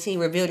 2019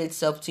 revealed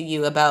itself to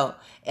you about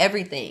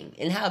everything.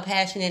 And how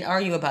passionate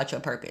are you about your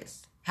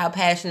purpose? How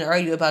passionate are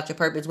you about your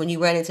purpose when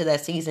you run into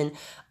that season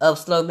of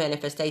slow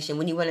manifestation,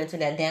 when you run into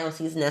that down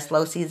season, that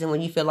slow season,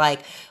 when you feel like,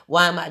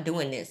 why am I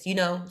doing this?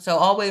 So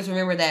always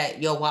remember that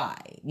your why,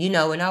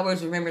 and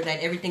always remember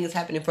that everything is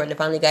happening for a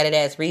divinely guided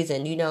ass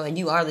reason, and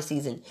you are the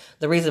season,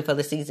 the reason for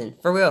the season.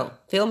 For real.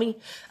 Feel me?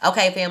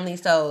 Okay, family.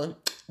 So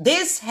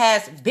this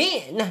has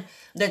been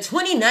the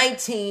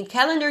 2019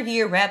 calendar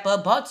year wrap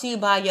up, brought to you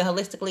by your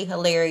holistically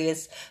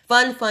hilarious,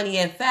 fun, funny,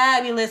 and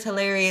fabulous,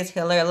 hilarious,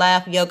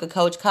 laugh yoga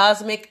coach,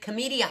 cosmic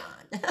comedian.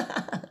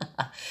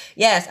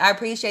 Yes, I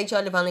appreciate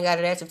y'all divinely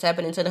guided ass for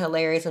tapping into the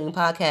hilarious and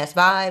podcast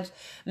vibes.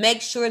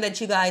 Make sure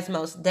that you guys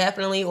most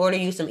definitely order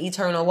you some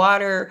eternal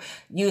water.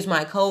 Use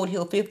my code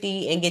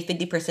HEAL50 and get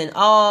 50%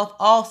 off.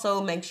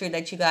 Also, make sure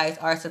that you guys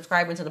are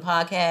subscribing to the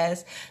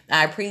podcast.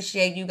 I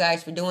appreciate you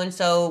guys for doing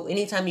so.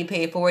 Anytime you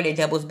pay it forward, it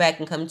doubles back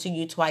and comes to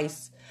you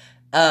twice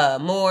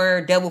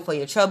more. Double for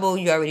your trouble.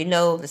 You already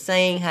know the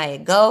saying, how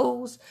it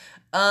goes.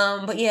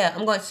 But yeah,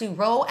 I'm going to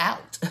roll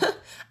out.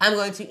 I'm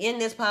going to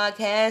end this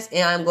podcast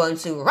and I'm going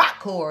to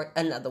record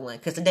another one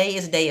because today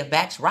is a day of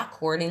batch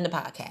recording the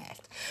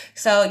podcast.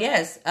 So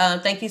yes,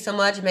 thank you so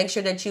much. Make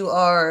sure that you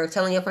are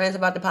telling your friends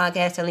about the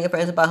podcast, telling your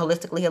friends about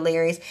Holistically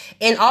Hilarious.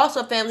 And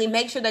also, family,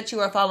 make sure that you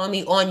are following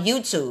me on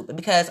YouTube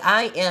because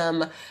I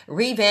am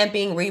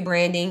revamping,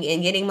 rebranding,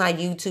 and getting my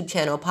YouTube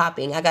channel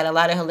popping. I got a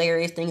lot of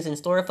hilarious things in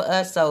store for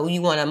us. So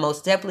you want to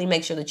most definitely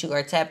make sure that you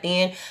are tapped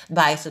in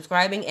by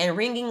subscribing and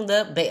ringing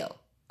the bell.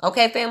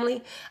 Okay,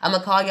 family? I'm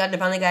going to call y'all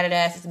divinely guided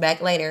asses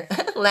back later.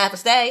 Laugh or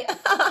stay.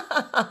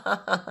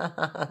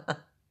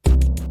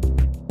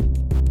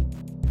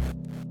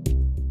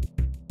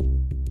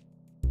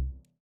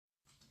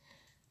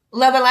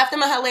 Love and laughter,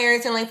 my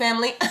hilarious and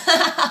family.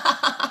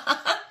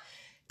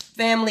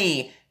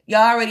 Family, y'all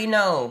already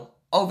know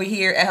over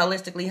here at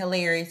Holistically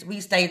Hilarious,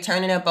 we stay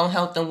turning up on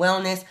health and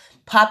wellness,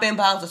 popping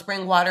bottles of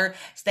spring water,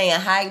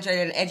 staying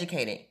hydrated and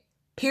educated.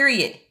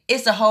 Period.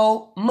 It's a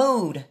whole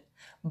mood.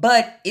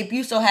 But if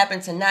you so happen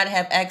to not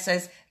have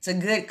access to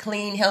good,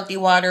 clean, healthy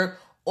water,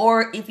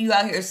 or if you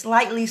out here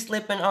slightly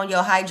slipping on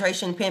your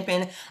hydration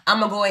pimping, I'm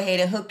going to go ahead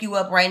and hook you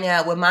up right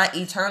now with my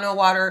Eternal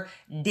Water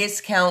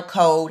discount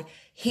code,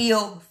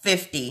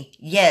 HEAL50.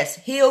 Yes,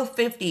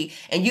 HEAL50.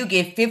 And you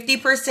get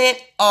 50%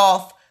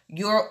 off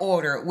your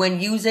order when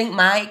using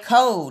my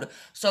code.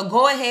 So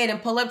go ahead and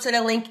pull up to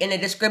the link in the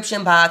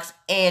description box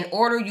and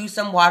order you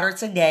some water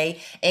today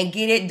and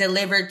get it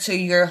delivered to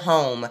your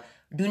home.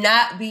 Do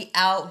not be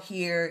out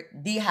here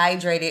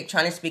dehydrated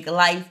trying to speak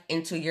life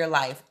into your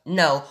life.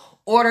 No,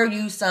 order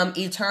you some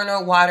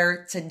Eternal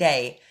Water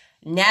today.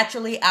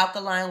 Naturally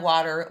alkaline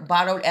water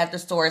bottled at the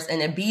source in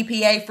a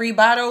BPA-free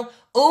bottle.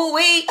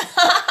 Ooh-wee!